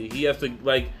individually. He has to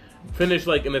finish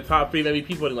in the top 3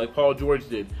 MVP voting like Paul George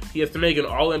did. He has to make an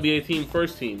All NBA team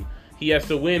first team. He has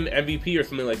to win MVP or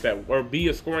something like that, or be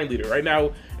a scoring leader. Right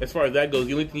now, as far as that goes,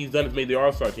 the only thing he's done is made the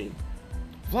All-Star team.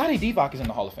 Vlade Divac is in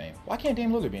the Hall of Fame. Why can't Dame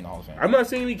Lillard be in the Hall of Fame? I'm not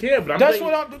saying he can't, but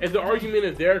if the argument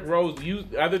is Derrick Rose, the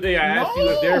other day I asked you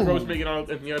if Derrick Rose making all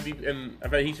and I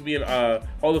thought he should be a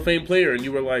Hall of Fame player, and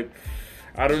you were like,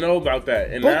 I don't know about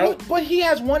that. And but he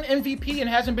has won MVP and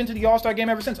hasn't been to the All-Star game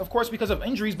ever since, of course, because of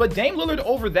injuries. But Dame Lillard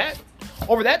over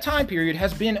that time period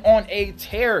has been on a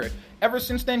tear. Ever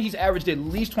since then, he's averaged at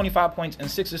least 25 points and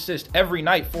 6 assists every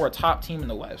night for a top team in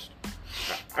the West.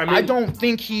 I don't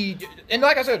think and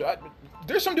like I said,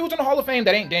 there's some dudes in the Hall of Fame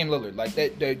that ain't Dame Lillard. Like,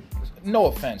 they no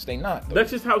offense, they not. Though. That's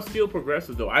just how skill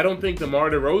progresses, though. I don't think DeMar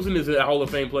DeRozan is a Hall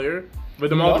of Fame player, but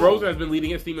DeMar DeRozan has been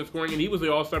leading his team in scoring, and he was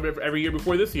the All-Star every year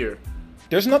before this year.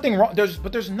 There's nothing wrong.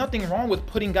 There's nothing wrong with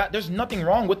there's nothing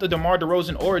wrong with the DeMar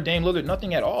DeRozan or Dame Lillard.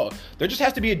 Nothing at all. There just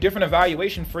has to be a different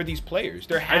evaluation for these players.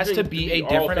 There has to be a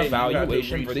different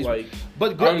evaluation for these.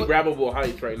 But ungrabbable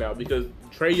heights right now, because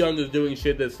Trae Young is doing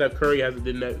shit that Steph Curry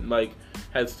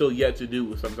has still yet to do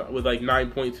with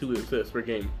 9.2 assists per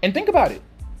game. And think about it.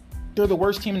 They're the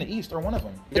worst team in the East, or one of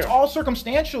them. It's all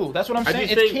circumstantial. That's what I'm saying.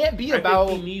 It can't be about.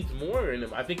 I think he needs more in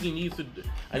him. I think he needs to.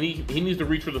 He needs to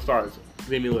reach for the stars.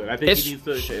 Dame Lillard. I think he needs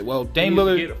to. Dame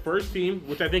Lillard get a first team,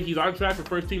 which I think he's on track for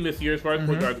first team this year as far as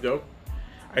point guards go.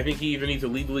 I think he either needs to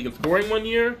lead the league in scoring one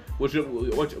year, which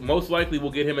most likely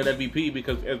will get him an MVP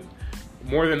because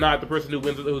more than not, the person who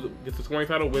gets the scoring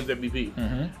title wins MVP.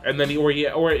 And then or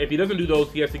if he doesn't do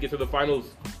those, he has to get to the finals.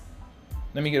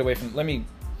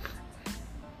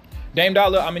 Dame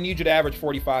Dollar, I'm gonna need you to average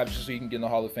 45 just so you can get in the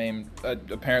Hall of Fame.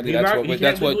 Apparently,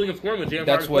 that's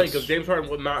what because James Harden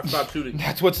will not stop shooting.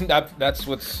 That's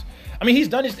what's. I mean, he's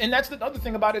done his, and that's the other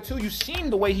thing about it too. You've seen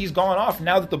the way he's gone off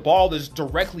now that the ball is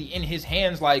directly in his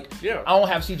hands. I don't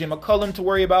have CJ McCollum to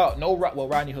worry about.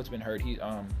 Rodney Hood's been hurt. He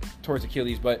towards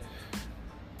Achilles, but.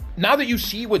 Now that you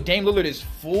see what Dame Lillard is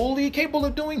fully capable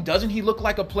of doing, doesn't he look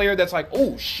like a player that's like,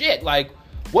 oh shit, like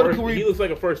what? He looks like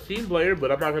a first team player,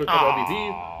 but I'm not going to call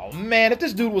MVP. Oh man, if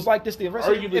this dude was like this,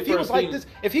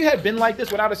 if he had been like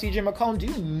this without a CJ McCollum, do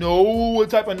you know what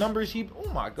type of numbers he? Oh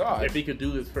my god! If he could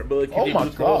do this for, but can he do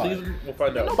this for the whole season? We'll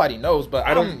find out. Nobody knows, but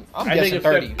I'm guessing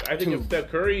 30. I think if Steph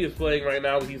Curry is playing right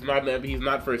now, he's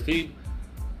not first team.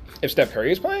 If Steph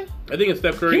Curry is playing? I think if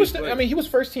Steph Curry is playing. He was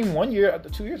first team 1 year,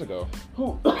 2 years ago.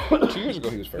 Who? 2 years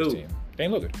ago he was first team.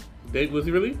 Dame Lillard. Was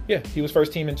he really? Yeah, he was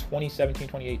first team in 2017,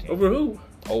 2018. Over who?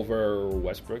 Over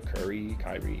Westbrook, Curry,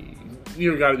 Kyrie.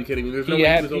 You gotta be kidding me. There's no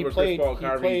way he was over Chris Paul,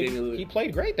 Kyrie, Dame Lillard. He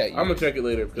played great that year. I'm gonna check it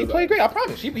later. He played great. I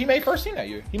promise. He made first team that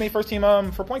year. He made first team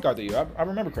for point guard that year. I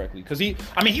remember correctly because he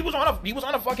was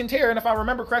on a fucking tear. And if I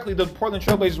remember correctly, the Portland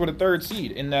Trailblazers were the 3rd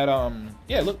seed in that.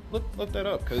 Look that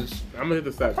up because I'm gonna hit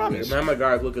the stats. I'm gonna have my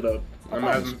guys look it up.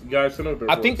 I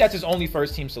think that's his only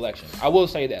first team selection. I will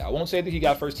say that. I won't say that he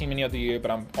got first team any other year,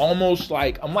 but I'm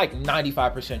like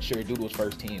 95% sure dude was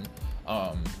first team.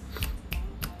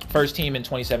 First team in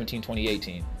 2017,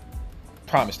 2018.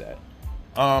 Promise that.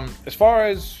 As far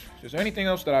as is there anything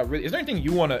else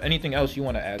anything else you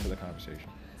want to add to the conversation?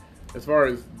 As far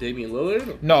as Damian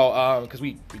Lillard? No, because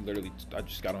we literally I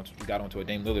just got onto a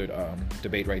Dame Lillard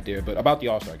debate right there, but about the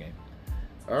All-Star game.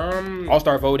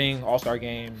 All-Star voting, All-Star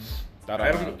game.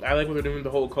 I like what they're doing with the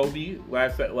whole Kobe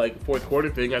fourth quarter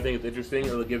thing. I think it's interesting.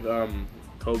 It'll give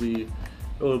Kobe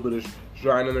a little bit of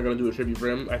shine, and they're going to do a tribute for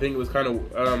him. I think it was kind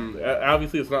of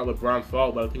obviously it's not LeBron's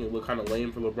fault, but I think it looked kind of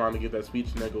lame for LeBron to get that speech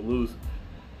and then go lose.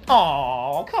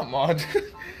 Oh, come on.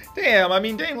 Damn, I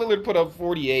mean, Dame Lillard put up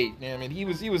 48. I mean, he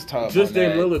was tough. Just on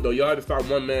Dame that. Lillard though. Y'all had to stop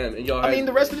one man, and y'all. I mean,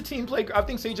 the rest of the team played. I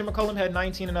think CJ McCollum had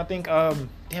 19, and I think damn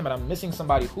it, I'm missing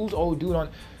somebody. Who's old dude on?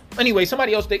 Anyway,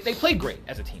 somebody else. They played great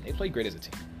as a team. They played great as a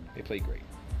team. They played great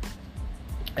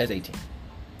as a team.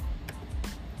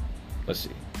 Let's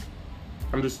see.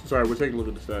 I'm just sorry. We're taking a look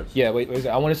at the stats. Yeah, wait.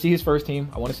 I want to see his first team.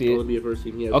 I want to see It it. would be a first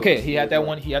team. Okay, he had that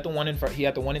one. He had the one in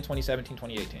 2017,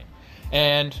 2018,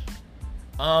 and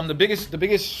the biggest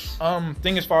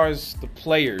thing as far as the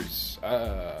players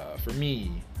for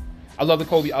me, I love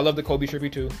the Kobe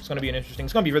tribute too. It's gonna be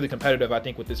It's gonna be really competitive, I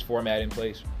think, with this format in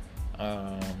place.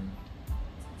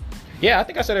 Yeah, I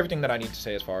think I said everything that I need to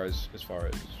say as far as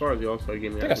the All-Star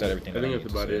game. I think I said everything. I think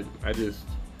that's about it.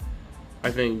 I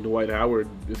think Dwight Howard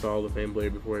is a Hall of Fame player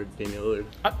before Dame Lillard.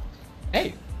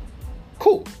 Hey,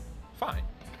 cool, fine,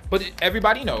 but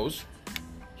everybody knows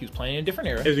he was playing in a different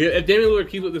era. If Damian Lillard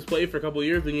keeps with this play for a couple of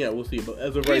years, then yeah, we'll see. But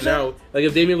as of right now, like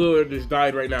if Damian Lillard just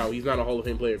died right now, he's not a Hall of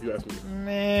Fame player. If you ask me,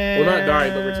 Man, well, not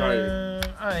died, but retired.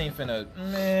 I ain't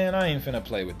finna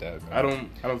play with that. Man.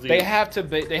 I don't see. They have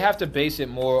to base it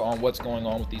more on what's going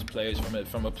on with these players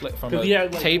from a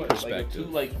tape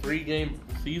perspective. Like a 3-game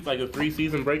season, like a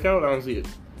 3-season breakout. I don't see it.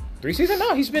 3 seasons?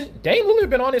 No, Dame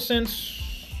Lillard been on it since.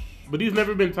 But he's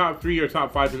never been top 3 or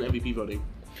top 5 in the MVP voting.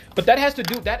 But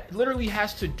that literally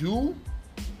has to do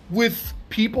with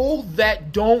people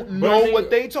that don't know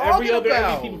what they talking every other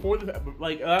about. MVP before this,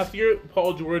 like last year,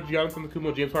 Paul George, Giannis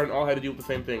Antetokounmpo, James Harden all had to deal with the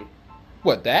same thing.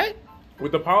 What, that?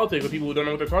 With the politics of people who don't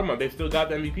know what they're talking about, they still got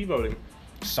the MVP voting.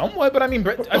 Somewhat, but I mean,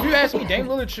 if you ask me, Dame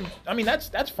Lillard should. I mean,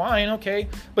 that's fine, okay.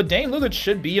 But Dame Lillard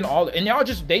should be in all. And y'all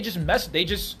they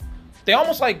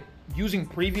almost like using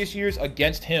previous years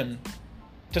against him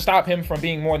to stop him from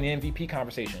being more in the MVP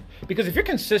conversation. Because if you're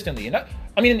consistently, in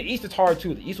the East it's hard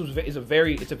too. The East is a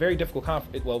very difficult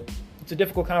conference. Well, it's a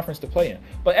difficult conference to play in.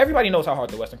 But everybody knows how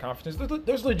hard the Western Conference is.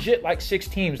 There's legit like 6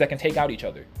 teams that can take out each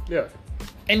other. Yeah.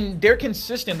 And they're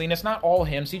consistently, and it's not all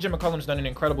him. CJ McCollum's done an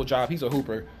incredible job. He's a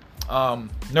hooper.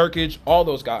 Nurkic, all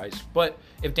those guys. But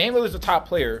if Dame Lillard's a top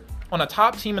player on a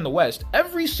top team in the West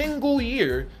every single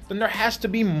year, then there has to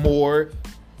be more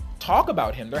talk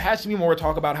about him. There has to be more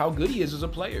talk about how good he is as a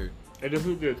player. I just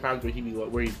think there are times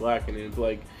where he's lacking. And it's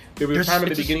like there was a time at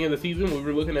the beginning of the season when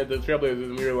we were looking at the Trailblazers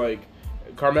and we were like,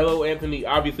 Carmelo Anthony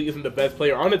obviously isn't the best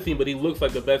player on the team, but he looks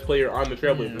like the best player on the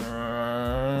Trailblazers.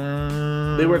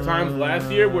 There were times last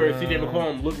year where CJ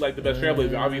McCollum looked like the best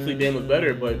Trailblazer. Obviously, Dame was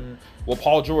better, but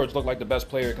Paul George looked like the best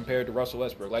player compared to Russell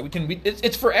Westbrook. Like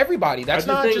it's for everybody. That's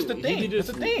not just a thing. It's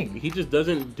a thing. He just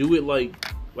doesn't do it like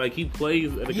he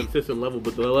plays at a consistent level,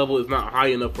 but the level is not high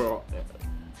enough for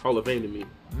Hall of Fame to me.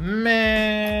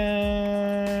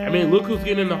 Man, I mean, look who's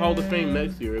getting in the Hall of Fame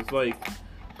next year. It's like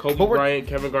Kobe Bryant,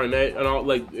 Kevin Garnett, and all.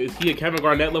 Like, is he a Kevin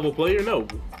Garnett level player? No.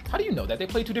 How do you know that? They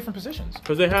play 2 different positions.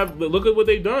 Because they have. Look at what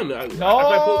they've done. See,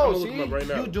 right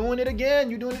now. You doing it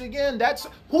again. That's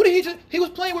who did he just? He was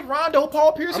playing with Rondo,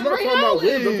 Paul Pierce, I'm and not Ray talking Allen. about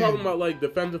wins. I'm talking about like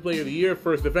defensive player of the year,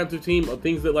 first defensive team, of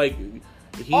things that like.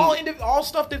 All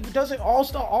stuff that doesn't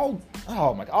all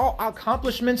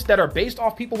accomplishments that are based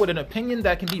off people with an opinion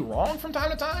that can be wrong from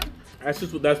time to time. That's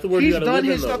the word He's you gotta done live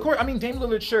his in, stuff. I mean, Dame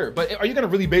Lillard, sure, but are you going to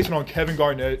really base it on Kevin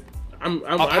Garnett,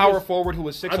 a power forward who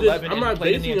was 6'11" I'm not and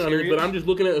played in the basing on it, interior? but I'm just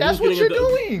looking at That's what you're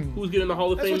doing. Who's getting the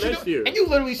Hall of Fame next year? And you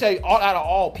literally say, out of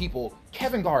all people,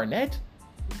 Kevin Garnett.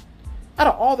 Out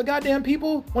of all the goddamn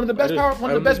people, one of the best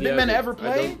big men to ever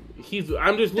play.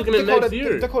 I'm just looking at next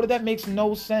year. Dakota, that makes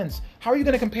no sense. How are you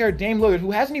going to compare Dame Lillard, who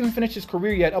hasn't even finished his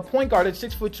career yet, a point guard at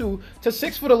 6'2", to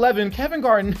 6'11" Kevin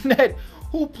Garnett,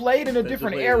 who played in a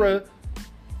different era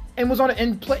and was on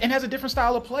and has a different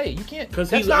style of play? You can't. Because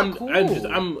that's not cool.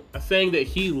 I'm saying that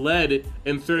he led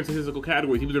in certain statistical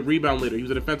categories. He was a rebound leader. He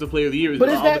was a defensive player of the year.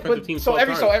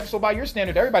 So by your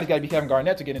standard, everybody's got to be Kevin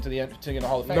Garnett to get into the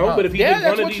Hall of Fame. No, but if he did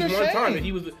one of these one time,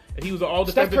 if he was an all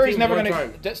defensive team one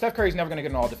time, Steph Curry's never going to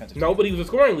get an all defensive team. No, but he was a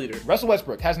scoring leader. Russell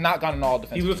Westbrook has not gotten an all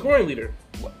defensive. He was a scoring leader.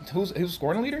 Who's a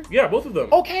scoring leader? Yeah, both of them.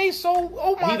 Okay, so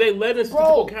they led in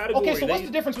statistical categories. Okay, so what's the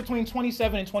difference between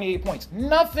 27 and 28 points?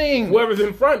 Nothing. Whoever's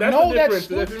in front, that's the difference.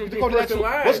 That's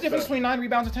what's the difference between 9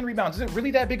 rebounds and 10 rebounds? Is it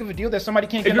really that big of a deal that somebody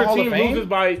can't get in the Hall of Fame? If your team loses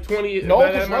by 20, no,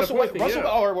 because Russell.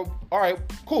 All right,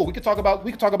 cool. We could talk about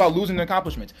losing the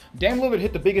accomplishments. Dame Lillard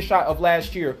hit the biggest shot of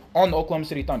last year on the Oklahoma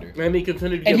City Thunder, and he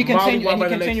continued to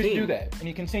do that. And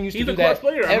he continues to do that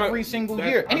every single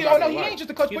year. And he ain't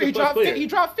just a clutch player. He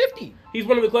dropped 50. He's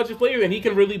one of the clutchest players, and he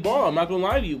can really ball. I'm not gonna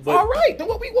lie to you. But all right, then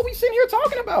what we sitting here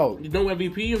talking about? No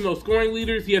MVPs, no scoring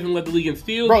leaders. He hasn't led the league in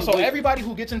steals. Bro, so everybody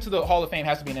who gets into the Hall of Fame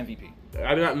has to be an MVP.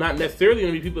 Not necessarily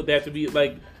going to be people that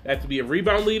have to be a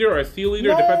rebound leader or a steal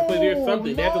leader, or defensive player, or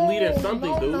something. They have to lead in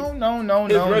something, dude.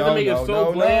 His resume is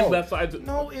so bland. Besides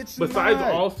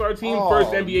All-Star team,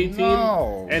 first NBA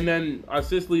team, and then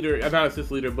assist leader. Not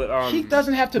assist leader, but he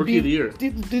doesn't have to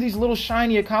do these little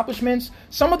shiny accomplishments.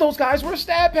 Some of those guys were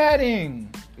stat padding.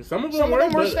 Some of them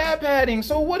were stat padding.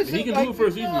 So what is it? He can do it for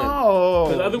a season.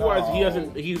 Because otherwise, he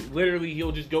doesn't.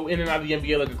 He'll just go in and out of the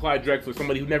NBA like a Clyde Drexler,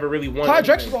 somebody who never really won. Clyde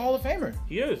Drexler's a Hall of Famer.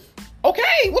 He is.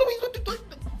 Okay, what are we?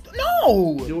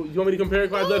 No. You want me to compare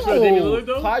Clyde Drexler to Dame Lillard,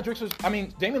 though? Clyde Drexler's.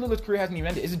 Dame Lillard's career hasn't even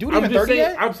ended. Is the dude even 30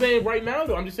 yet? I'm saying right now,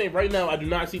 though. I do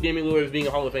not see Dame Lillard as being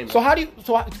a Hall of Famer.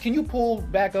 So can you pull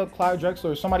back up Clyde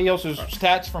Drexler or somebody else's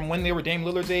stats from when they were Dame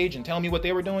Lillard's age and tell me what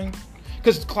they were doing?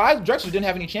 Because Clyde Drexler didn't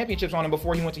have any championships on him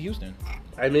before he went to Houston.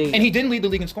 And he didn't lead the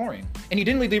league in scoring. And he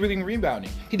didn't lead the league in rebounding.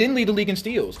 He didn't lead the league in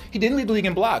steals. He didn't lead the league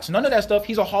in blocks. None of that stuff.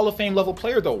 He's a Hall of Fame level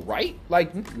player, though, right?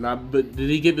 But did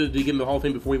he get in the Hall of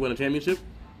Fame before he won a championship?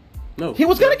 No. He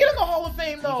was going to get in the Hall of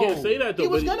Fame, though. You can't say that, though. He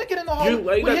was going to get in the Hall of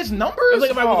Fame with his numbers. That's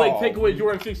like if I was take away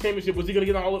Jordan's 6th championship, was he going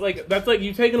to get in the Hall of Fame? That's like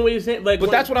you taking away his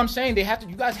But that's what I'm saying.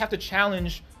 You guys have to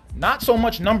challenge not so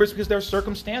much numbers because they're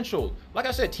circumstantial. Like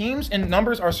I said, teams and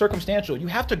numbers are circumstantial. You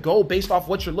have to go based off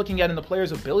what you're looking at in the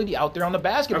player's ability out there on the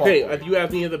basketball court. If you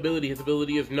ask me his ability is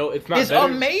it's not It's better.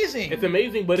 amazing. It's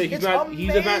amazing, but he's not.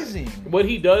 What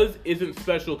he does isn't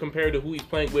special compared to who he's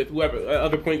playing with, whoever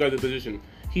other point guards in the position.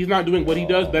 He's not doing what he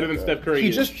does better than Steph Curry.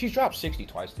 He's dropped 60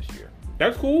 twice this year.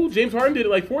 That's cool. James Harden did it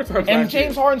like 4 times. And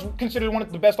James Harden's considered one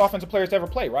of the best offensive players to ever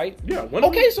play, right? Yeah.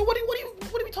 Okay, so what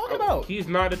are we talking about? He's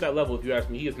not at that level. If you ask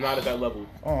me, he is not at that level.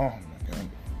 Oh my god.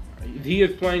 He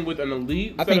is playing with an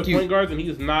elite set of point guards, and he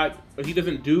is not. He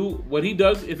doesn't do what he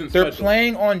does. Isn't They're special.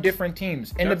 Playing on different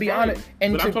teams, and to be honest,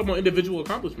 I'm talking about individual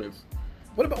accomplishments.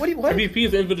 What? MVP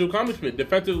is an individual accomplishment.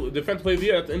 Defensive player of the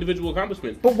year, that's an individual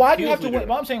accomplishment. But why do you have to win?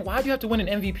 Well, I'm saying, why do you have to win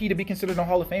an MVP to be considered a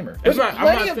Hall of Famer? I'm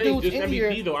not saying just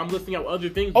MVP though. I'm listing out other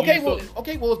things. Okay,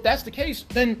 well, if that's the case,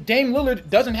 then Dame Lillard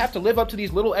doesn't have to live up to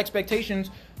these little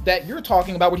expectations that you're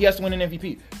talking about, where he has to win an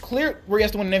MVP. Where he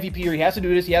has to win an MVP, or he has to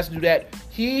do this, he has to do that.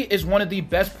 He is one of the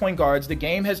best point guards the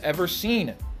game has ever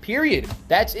seen. Period.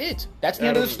 That's it. That's the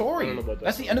end of the story. I don't know about that.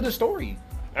 That's the end of the story.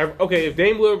 Okay, if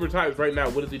Dame Lillard retires right now,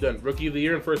 what has he done? Rookie of the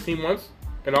year and first team once?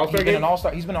 An All-Star game?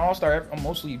 He's been an All-Star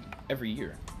mostly every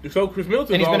year. So Chris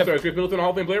Middleton's an All-Star. Is Chris Middleton a Hall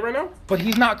of Fame player right now? But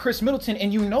he's not Chris Middleton,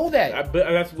 and you know that.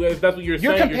 That's what you're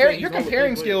saying. Your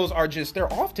comparing skills are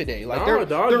they're off today. Like they're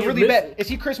really bad. Is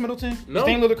he Chris Middleton? No. Is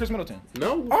Dame Lillard Chris Middleton?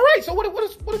 No. All right. So what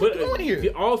are we doing here?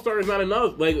 The All-Star is not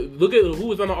enough. Like look at who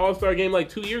was on the All-Star game like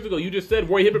 2 years ago. You just said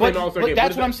Roy Hibbert played an All-Star game. But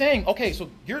that's what I'm saying. Okay, so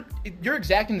you're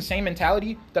exacting the same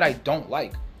mentality that I don't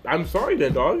like. I'm sorry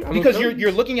then, dog. Because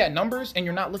you're looking at numbers and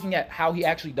you're not looking at how he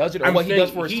actually does it or what he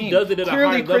does for his team. Does it at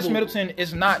Clearly, a high Chris level. Middleton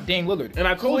is not Dame Lillard. And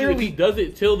I told you if he does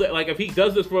it till that, like if he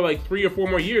does this for like 3 or 4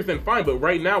 more years, then fine. But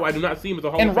right now, I do not see him as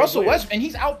a Hall of Fame player. And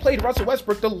he's outplayed Russell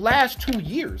Westbrook the last 2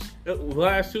 years. The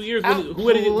last 2 years,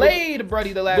 Outplayed,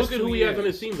 Brody, the last 2 years. Look at who he has on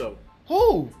his team, though.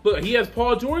 Who? Look, he has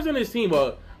Paul George on his team.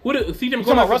 CJ McCollum. You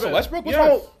talking about Russell Westbrook?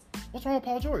 What's wrong with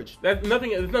Paul George? There's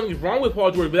nothing wrong with Paul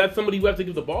George, but that's somebody who has to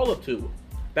give the ball up to.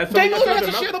 Dame Lillard has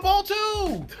to share the ball too.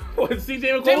 CJ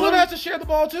McCollum? Dame Lillard has to share the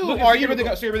ball too. Or are you really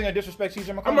gonna disrespect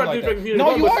CJ McCollum? I'm not like disrespecting that? CJ No,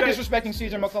 McCollum, you are but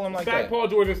disrespecting CJ McCollum like stack that. Paul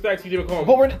George and stack CJ McCollum.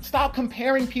 But stop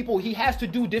comparing people. He has to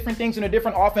do different things in a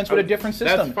different offense with a different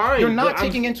system. That's fine. You're not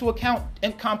taking into account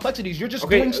complexities. You're just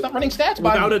running stats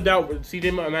by without a doubt.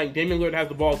 Dame Lillard has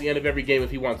the ball at the end of every game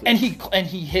if he wants it, and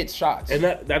he hits shots. And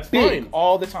that's big fine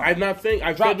all the time. I'm not saying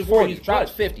I've dropped said before 40, he's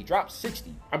dropped 50, dropped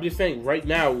 60. I'm just saying right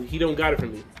now he don't got it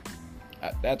from me.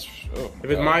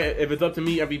 If it's up to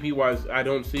me MVP wise, I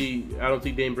don't see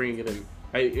Dame bringing it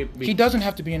in. He doesn't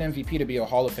have to be an MVP to be a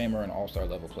Hall of Famer or an All-Star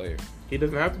level player. He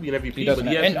doesn't have to be an MVP. He doesn't.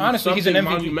 And honestly, he's an MVP.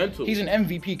 Monumental. He's an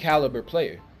MVP caliber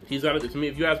player. He's got to me.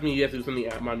 If you ask me, he has to do something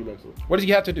monumental. What does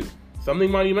he have to do?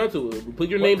 Something monumental. Put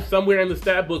your name somewhere in the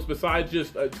stat books besides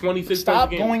just 26.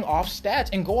 Stop going off stats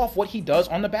and go off what he does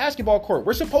on the basketball court.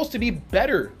 We're supposed to be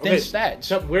better than stats.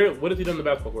 What has he done on the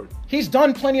basketball court? He's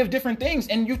done plenty of different things,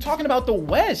 and you're talking about the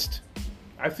West.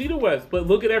 I see the West, but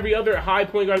look at every other high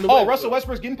point guard in the West. Oh, Russell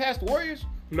Westbrook's getting past the Warriors?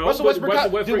 No,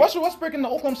 did Russell Westbrook in the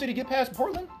Oklahoma City get past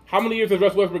Portland? How many years has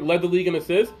Russell Westbrook led the league in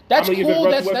assists? That's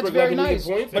cool. That's very nice.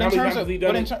 But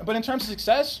in terms of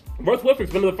success, Russell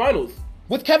Westbrook's been to the finals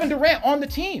with Kevin Durant on the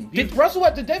team. Did Dame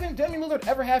Lillard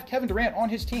ever have Kevin Durant on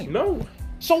his team? No.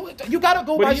 So you gotta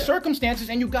go by circumstances,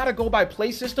 and you gotta go by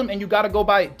play system, and you gotta go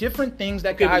by different things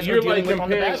that guys are dealing with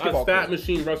on the basketball court. You're like comparing a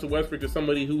stat machine, Russell Westbrook, to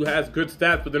somebody who has good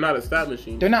stats, but they're not a stat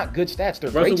machine. They're not good stats. They're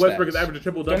great stats. Russell Westbrook has averaged a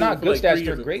triple double. They're not good stats.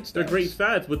 They're great stats. They're great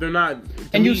stats, but they're not.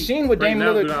 And you've seen what Dame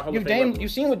Lillard.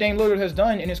 You've seen what Dame Lillard has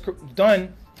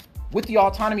done with the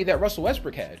autonomy that Russell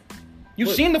Westbrook had.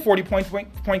 You've seen the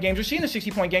 40-point games. You've seen the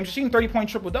 60-point games. You've seen 30-point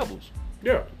triple doubles.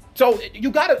 Yeah. So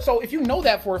if you know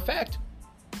that for a fact,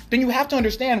 then you have to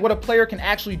understand what a player can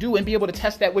actually do and be able to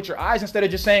test that with your eyes instead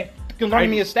of just saying, "You're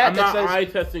learning me a stat that says." I'm not eye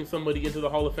testing somebody into the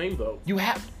Hall of Fame though. You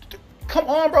have. Come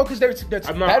on, bro, because that's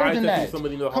better than that.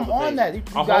 Come on, that you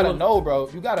gotta know, bro.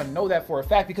 You gotta know that for a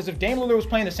fact, because if Dame Lillard was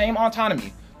playing the same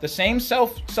autonomy, the same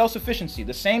self-sufficiency,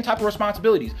 the same type of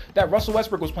responsibilities that Russell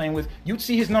Westbrook was playing with, you'd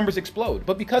see his numbers explode.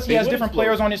 But because he has different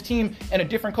players on his team and a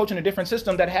different coach and a different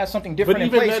system that has something different in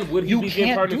place, you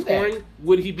can't do that.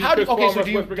 Would he be Chris Paul?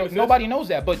 Okay, so nobody knows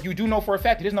that, but you do know for a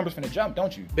fact that his numbers finna jump,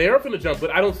 don't you? They are finna jump,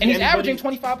 but I don't see. And he's averaging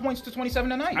 25 points to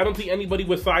 27 a night. I don't see anybody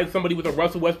besides somebody with a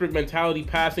Russell Westbrook mentality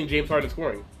passing James Harden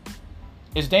scoring.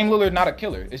 Is Dame Lillard not a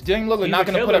killer? Is Dame Lillard not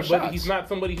going to put up shots? But he's not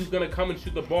somebody who's going to come and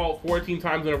shoot the ball 14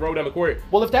 times in a row down the court.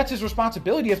 Well, if that's his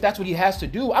responsibility, if that's what he has to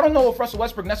do, I don't know if Russell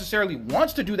Westbrook necessarily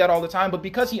wants to do that all the time, but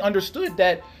because he understood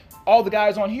that all the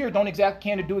guys on here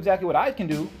can't do exactly what I can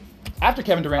do after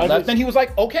Kevin Durant left, then he was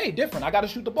like, okay, different. I got to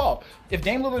shoot the ball. If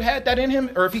Dame Lillard had that in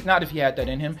him, or if he had that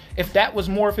in him, if that was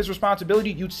more of his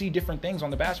responsibility, you'd see different things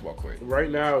on the basketball court. Right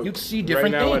now, you'd see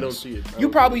different things. I don't see it. You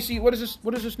probably see, what does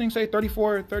this thing say,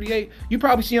 34, 38? You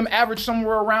probably see him average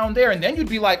somewhere around there, and then you'd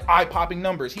be like, eye-popping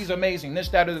numbers. He's amazing, this,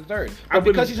 that, or the third. But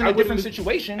because he's in a different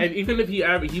situation. And even if he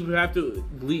would have to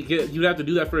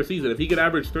do that for a season. If he could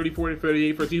average 34 to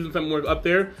 38 for a season, somewhere up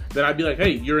there, then I'd be like,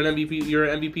 hey, you're an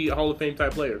MVP Hall of Fame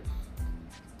type player.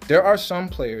 There are some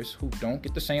players who don't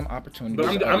get the same opportunity.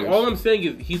 But all I'm saying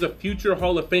is he's a future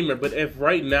Hall of Famer. But if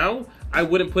right now, I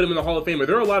wouldn't put him in the Hall of Famer.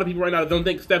 There are a lot of people right now that don't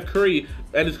think Steph Curry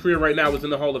and his career right now is in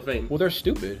the Hall of Fame. Well, they're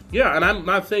stupid. Yeah, and I'm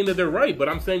not saying that they're right, but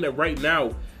I'm saying that right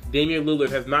now, Damian Lillard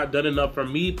has not done enough for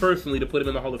me personally to put him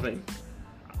in the Hall of Fame.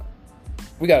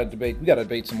 We gotta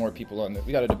debate some more people on this.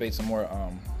 We gotta debate some more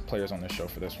players on this show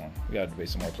for this one. We gotta debate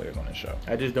some more players on this show.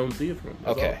 I just don't see it from him.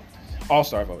 Okay.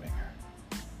 All-star voting.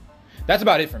 That's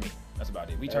about it for me. That's about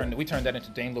it. We turned that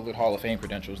into Dame Lillard Hall of Fame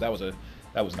credentials. That wasn't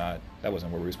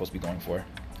what we were supposed to be going for.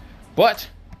 But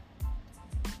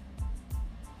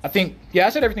I think, I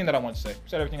said everything that I want to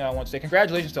say.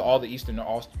 Congratulations to all the East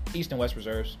and West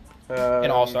reserves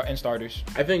and starters.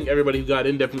 I think everybody who got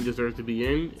in definitely deserves to be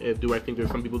in. Do I think there's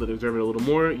some people that deserve it a little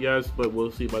more? Yes, but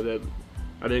we'll see about that.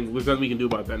 I think there's nothing we can do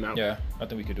about that now. Yeah,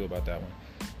 nothing we can do about that one.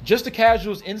 Just the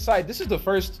Casuals Inside. This is the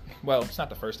first, well, it's not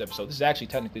the first episode. This is actually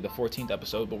technically the 14th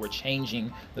episode, but we're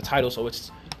changing the title, so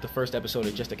it's the first episode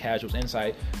of Just the Casuals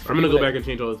Insight. I'm going to go back and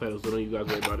change all the titles, so don't you guys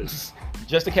worry about it.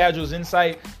 Just the Casuals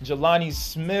Insight, Jelani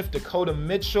Smith, Dakota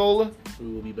Mitchell. We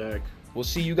will be back. We'll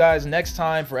see you guys next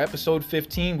time for episode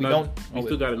 15. We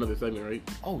still got another segment, right?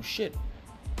 Oh, shit.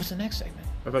 What's the next segment?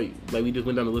 I thought we just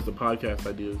went down the list of podcast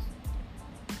ideas.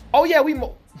 Oh yeah,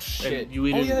 shit.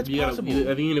 That's possible.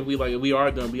 I mean, if we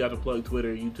are done, we have to plug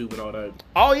Twitter, YouTube, and all that.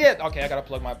 Oh yeah, okay. I gotta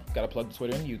plug the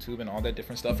Twitter and YouTube and all that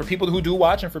different stuff. For people who do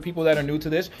watch and for people that are new to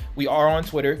this, we are on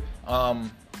Twitter. I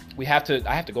have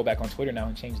to go back on Twitter now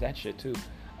and change that shit too.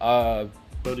 So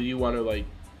do you want to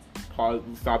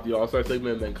stop the All-Star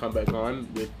segment and then come back on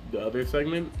with the other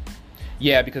segment?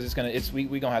 Yeah, because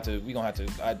we gonna have to.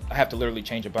 I have to literally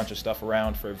change a bunch of stuff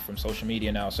around from social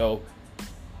media now. So.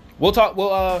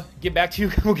 We'll get back to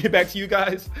you. We'll get back to you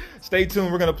guys. Stay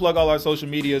tuned. We're gonna plug all our social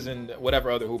medias and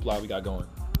whatever other hoopla we got going.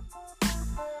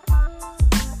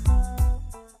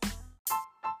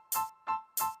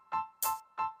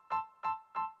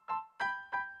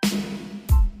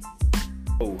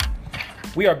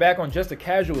 We are back on Just the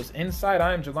Casuals Inside.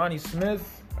 I am Jelani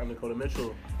Smith. I'm Dakota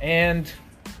Mitchell. And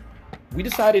we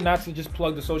decided not to just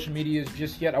plug the social medias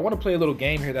just yet. I want to play a little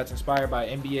game here that's inspired by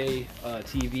NBA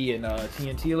TV and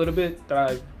TNT a little bit that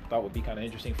I thought would be kind of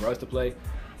interesting for us to play.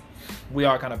 We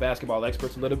are kind of basketball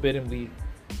experts a little bit, and we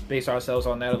base ourselves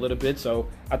on that a little bit. So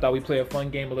I thought we'd play a fun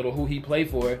game, a little who he played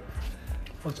for.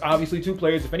 It's obviously two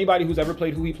players. If anybody who's ever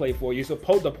played who he played for,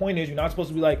 the point is you're not supposed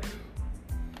to be like,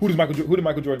 who did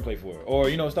Michael Jordan play for? Or,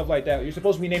 stuff like that. You're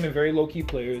supposed to be naming very low-key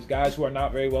players, guys who are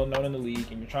not very well known in the league,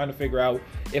 and you're trying to figure out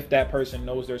if that person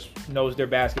knows their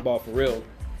basketball for real.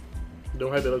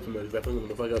 Don't hype it up too much. Definitely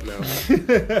gonna fuck up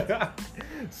now.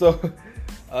 So,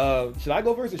 should I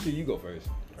go first or should you go first?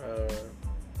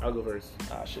 I'll go first.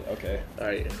 Ah, shit. Okay. All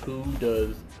right. Who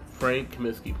does Frank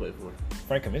Kaminsky play for?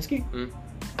 Frank Kaminsky?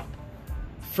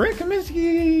 Frank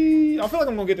Kaminsky. I feel like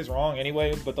I'm gonna get this wrong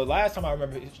anyway, but the last time I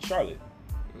remember, it's Charlotte.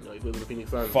 No, he lives in the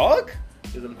Phoenix Suns. Fuck.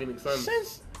 He lives in the Phoenix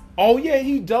Suns. Oh yeah,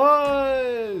 he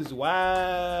does. Wow.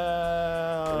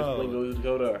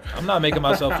 I'm not making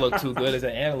myself look too good as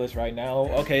an analyst right now.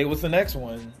 Okay, what's the next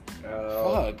one?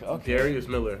 Fuck. Okay. Darius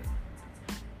Miller.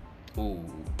 Ooh,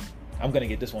 I'm gonna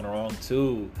get this one wrong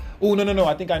too. Ooh, no.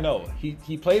 I think I know. He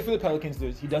played for the Pelicans.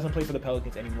 He doesn't play for the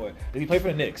Pelicans anymore. Did he play for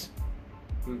the Knicks?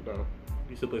 No.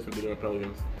 He still plays for the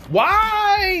Pelicans.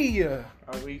 Why?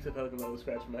 I was reading the Pelicans. I was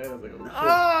scratching my head. I was like,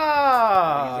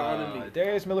 oh shit.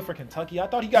 Darius Miller for Kentucky. I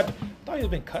thought he was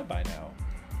been cut by now.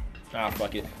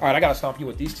 Fuck it. All right, I gotta stomp you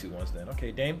with these two ones then.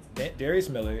 Okay, Darius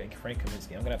Miller and Frank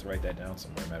Kaminsky. I'm gonna have to write that down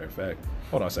somewhere. Matter of fact,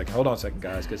 hold on a second,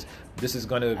 guys, because I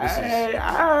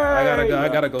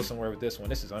gotta go somewhere with this one.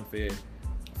 This is unfair.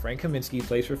 Frank Kaminsky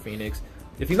plays for Phoenix.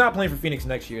 If he's not playing for Phoenix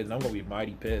next year, then I'm gonna be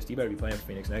mighty pissed. He better be playing for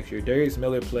Phoenix next year. Darius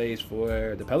Miller plays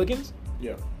for the Pelicans.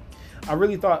 Yeah. I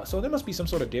really thought so. There must be some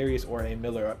sort of Darius or a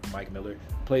Miller, Mike Miller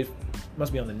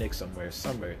must be on the Knicks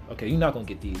somewhere. Okay, you're not gonna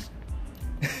get these.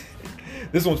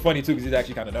 This one's funny too because he's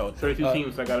actually kind of known. 32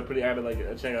 teams, so I gotta pretty added like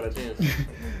a chance.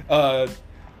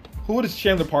 Who does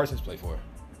Chandler Parsons play for?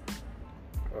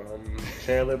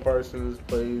 Chandler Parsons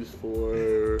plays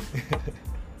for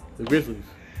the Grizzlies.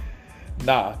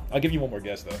 Nah, I'll give you one more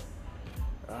guess though.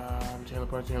 Chandler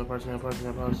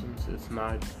Parsons. It's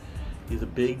not. He's a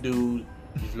big dude.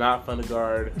 He's not fun to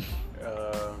guard.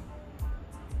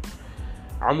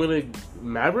 I'm gonna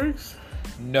Mavericks.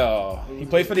 No, he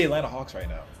plays for the Atlanta Hawks right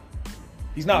now.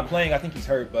 He's not playing. I think he's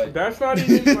hurt, but that's not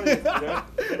even.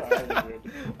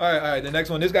 All right. The next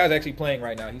one. This guy's actually playing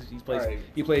right now. He plays. Right.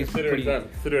 He plays. Consider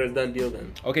it a done deal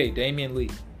then. Okay, Damian Lee.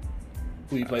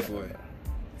 Who you play for?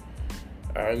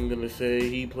 I'm gonna say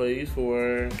he plays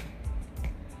for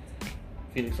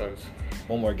Phoenix Suns.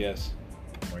 One more guess.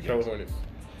 Charlotte Hornets.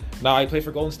 Nah, he plays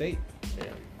for Golden State. Yeah.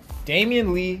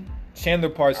 Damian Lee, Chandler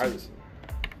Parsons,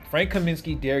 Frank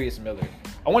Kaminsky, Darius Miller.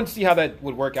 I wanted to see how that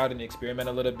would work out in the experiment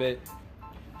a little bit.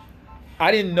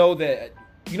 I didn't know that.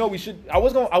 I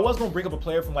was gonna bring up a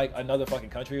player from like another fucking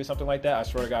country or something like that. I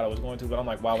swear to God, I was going to, but I'm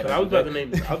like, wow. I was about to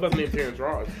name Terrence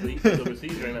Ross, but he plays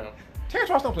overseas right now. Terrence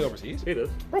Ross don't play overseas. He does.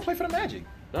 Bro, play for the Magic.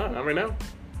 No, not right now.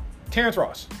 Terrence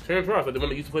Ross, like the one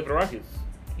that used to play for the Rockets.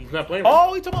 He's not playing.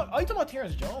 Oh, you talking about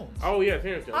Terrence Jones? Oh yeah,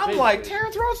 Terrence Jones. I'm like,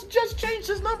 Terrence Ross just changed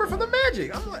his number for the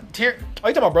Magic. I'm like, you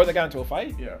talking about bro that got into a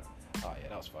fight? Yeah. Oh yeah,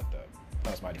 that was fucked up.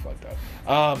 That was mighty fucked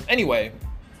up. Anyway,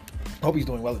 hope he's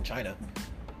doing well in China.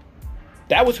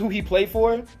 That was who he played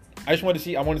for. I wanted to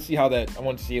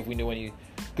see if we knew any,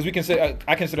 because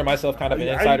I consider myself kind of an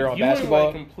insider on basketball.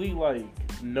 Like complete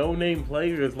no-name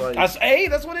players. That's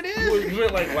what it is. You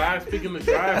went like last pick in the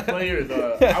draft players.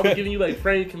 I was giving you like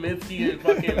Frank Kaminsky and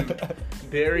fucking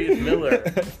Darius Miller.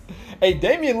 Hey,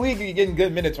 Damian Lee be getting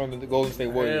good minutes from the Golden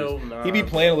State Warriors. Nah, he be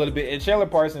playing a little bit. And Chandler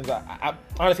Parsons, I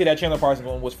honestly, that Chandler Parsons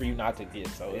one was for you not to get.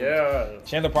 So yeah,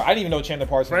 I didn't even know Chandler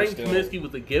Parsons. Frank Kaminsky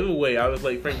was a giveaway. I was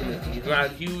like, Frank Kaminsky. He's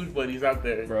not huge, but he's out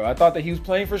there. Bro, I thought that he was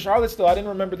playing for Charlotte still. I didn't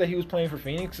remember that he was playing for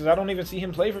Phoenix because I don't even see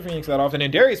him play for Phoenix that often.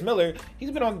 And Darius Miller, he's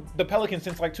been on the Pelicans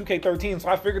since like 2K13, so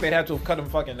I figured they'd have to have cut him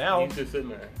fucking now. He's just sitting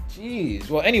there.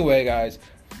 Jeez. Well, anyway, guys,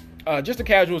 just a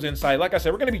casuals insight. Like I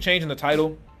said, we're going to be changing the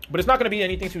title. But it's not going to be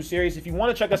anything too serious. If you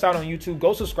want to check us out on YouTube,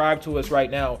 go subscribe to us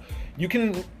right now. You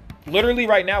can literally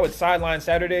right now it's Sideline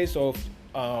Saturdays. So,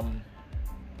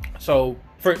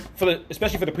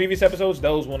 especially for the previous episodes,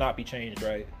 those will not be changed,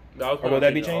 right? No, or will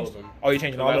that be changed? Oh, you're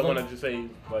changing all of them? I don't want to just say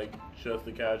like just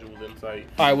the casuals insight.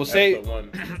 All right, we'll say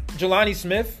Jelani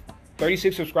Smith,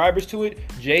 36 subscribers to it.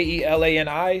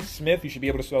 Jelani Smith. You should be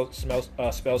able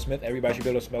to spell Smith. Everybody should be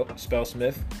able to spell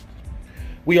Smith.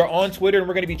 We are on Twitter, and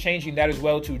we're going to be changing that as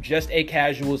well to Just a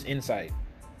Casuals Insight.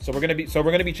 So we're going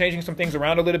to be changing some things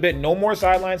around a little bit. No more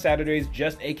Sideline Saturdays,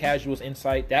 Just a Casuals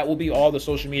Insight. That will be all the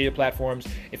social media platforms.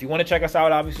 If you want to check us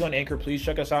out, obviously on Anchor, please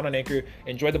check us out on Anchor.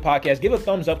 Enjoy the podcast. Give a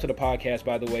thumbs up to the podcast,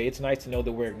 by the way. It's nice to know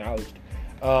that we're acknowledged.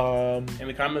 In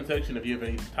the comment section, if you have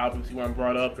any topics you want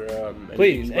brought up or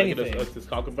please, anything us to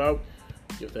talk about.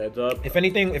 Give the heads up. If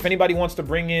anybody wants to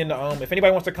bring in, if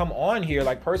anybody wants to come on here,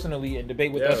 like personally, and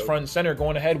debate with us front and center,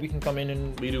 going ahead, we can come in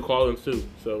and we do call-ins too.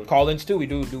 So call-ins too, we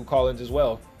do call-ins as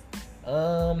well.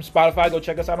 Spotify, go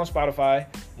check us out on Spotify.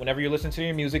 Whenever you're listening to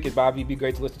your music, it'd be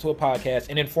great to listen to a podcast,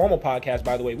 an informal podcast.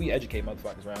 By the way, we educate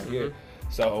motherfuckers around here,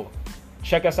 so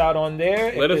check us out on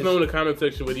there. Let us know in the comment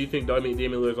section whether you think Dame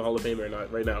Lillards a Hall of Famer or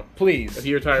not right now. Please, if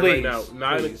he retires right now,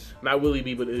 not Willie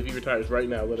B, but if he retires right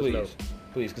now, let us know.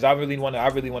 Please, because I really want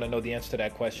to know the answer to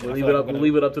that question. We'll leave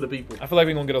it up to the people. I feel like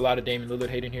we're gonna get a lot of Dame Lillard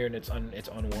hate in here, and it's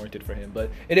unwarranted for him. But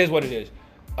it is what it is.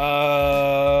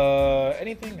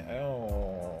 Anything?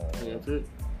 Oh. That's it.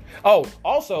 Oh,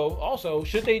 also,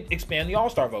 should they expand the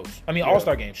All-Star votes? I mean,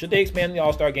 All-Star game. Should they expand the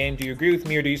All-Star game? Do you agree with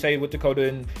me, or do you say with Dakota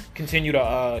and continue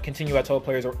at 12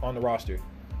 players on the roster?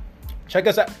 Check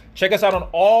us out. Check us out on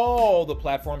all the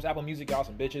platforms. Apple Music, y'all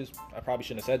some bitches. I probably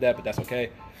shouldn't have said that, but that's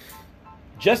okay.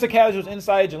 Just the Casuals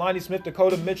Inside, Jelani Smith,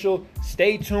 Dakota Mitchell.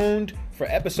 Stay tuned for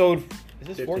episode.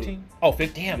 Is this 14? Oh,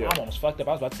 15. Damn, I'm almost fucked up.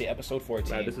 I was about to say episode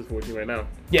 14. Nah, this is 14 right now.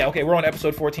 Yeah, okay, we're on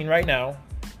episode 14 right now.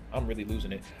 I'm really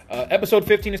losing it. Episode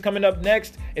 15 is coming up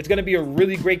next. It's going to be a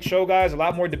really great show, guys. A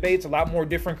lot more debates, a lot more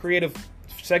different creative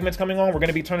segments coming on. We're going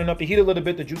to be turning up the heat a little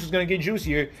bit. The juice is going to get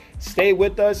juicier. Stay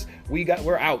with us.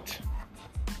 We're out.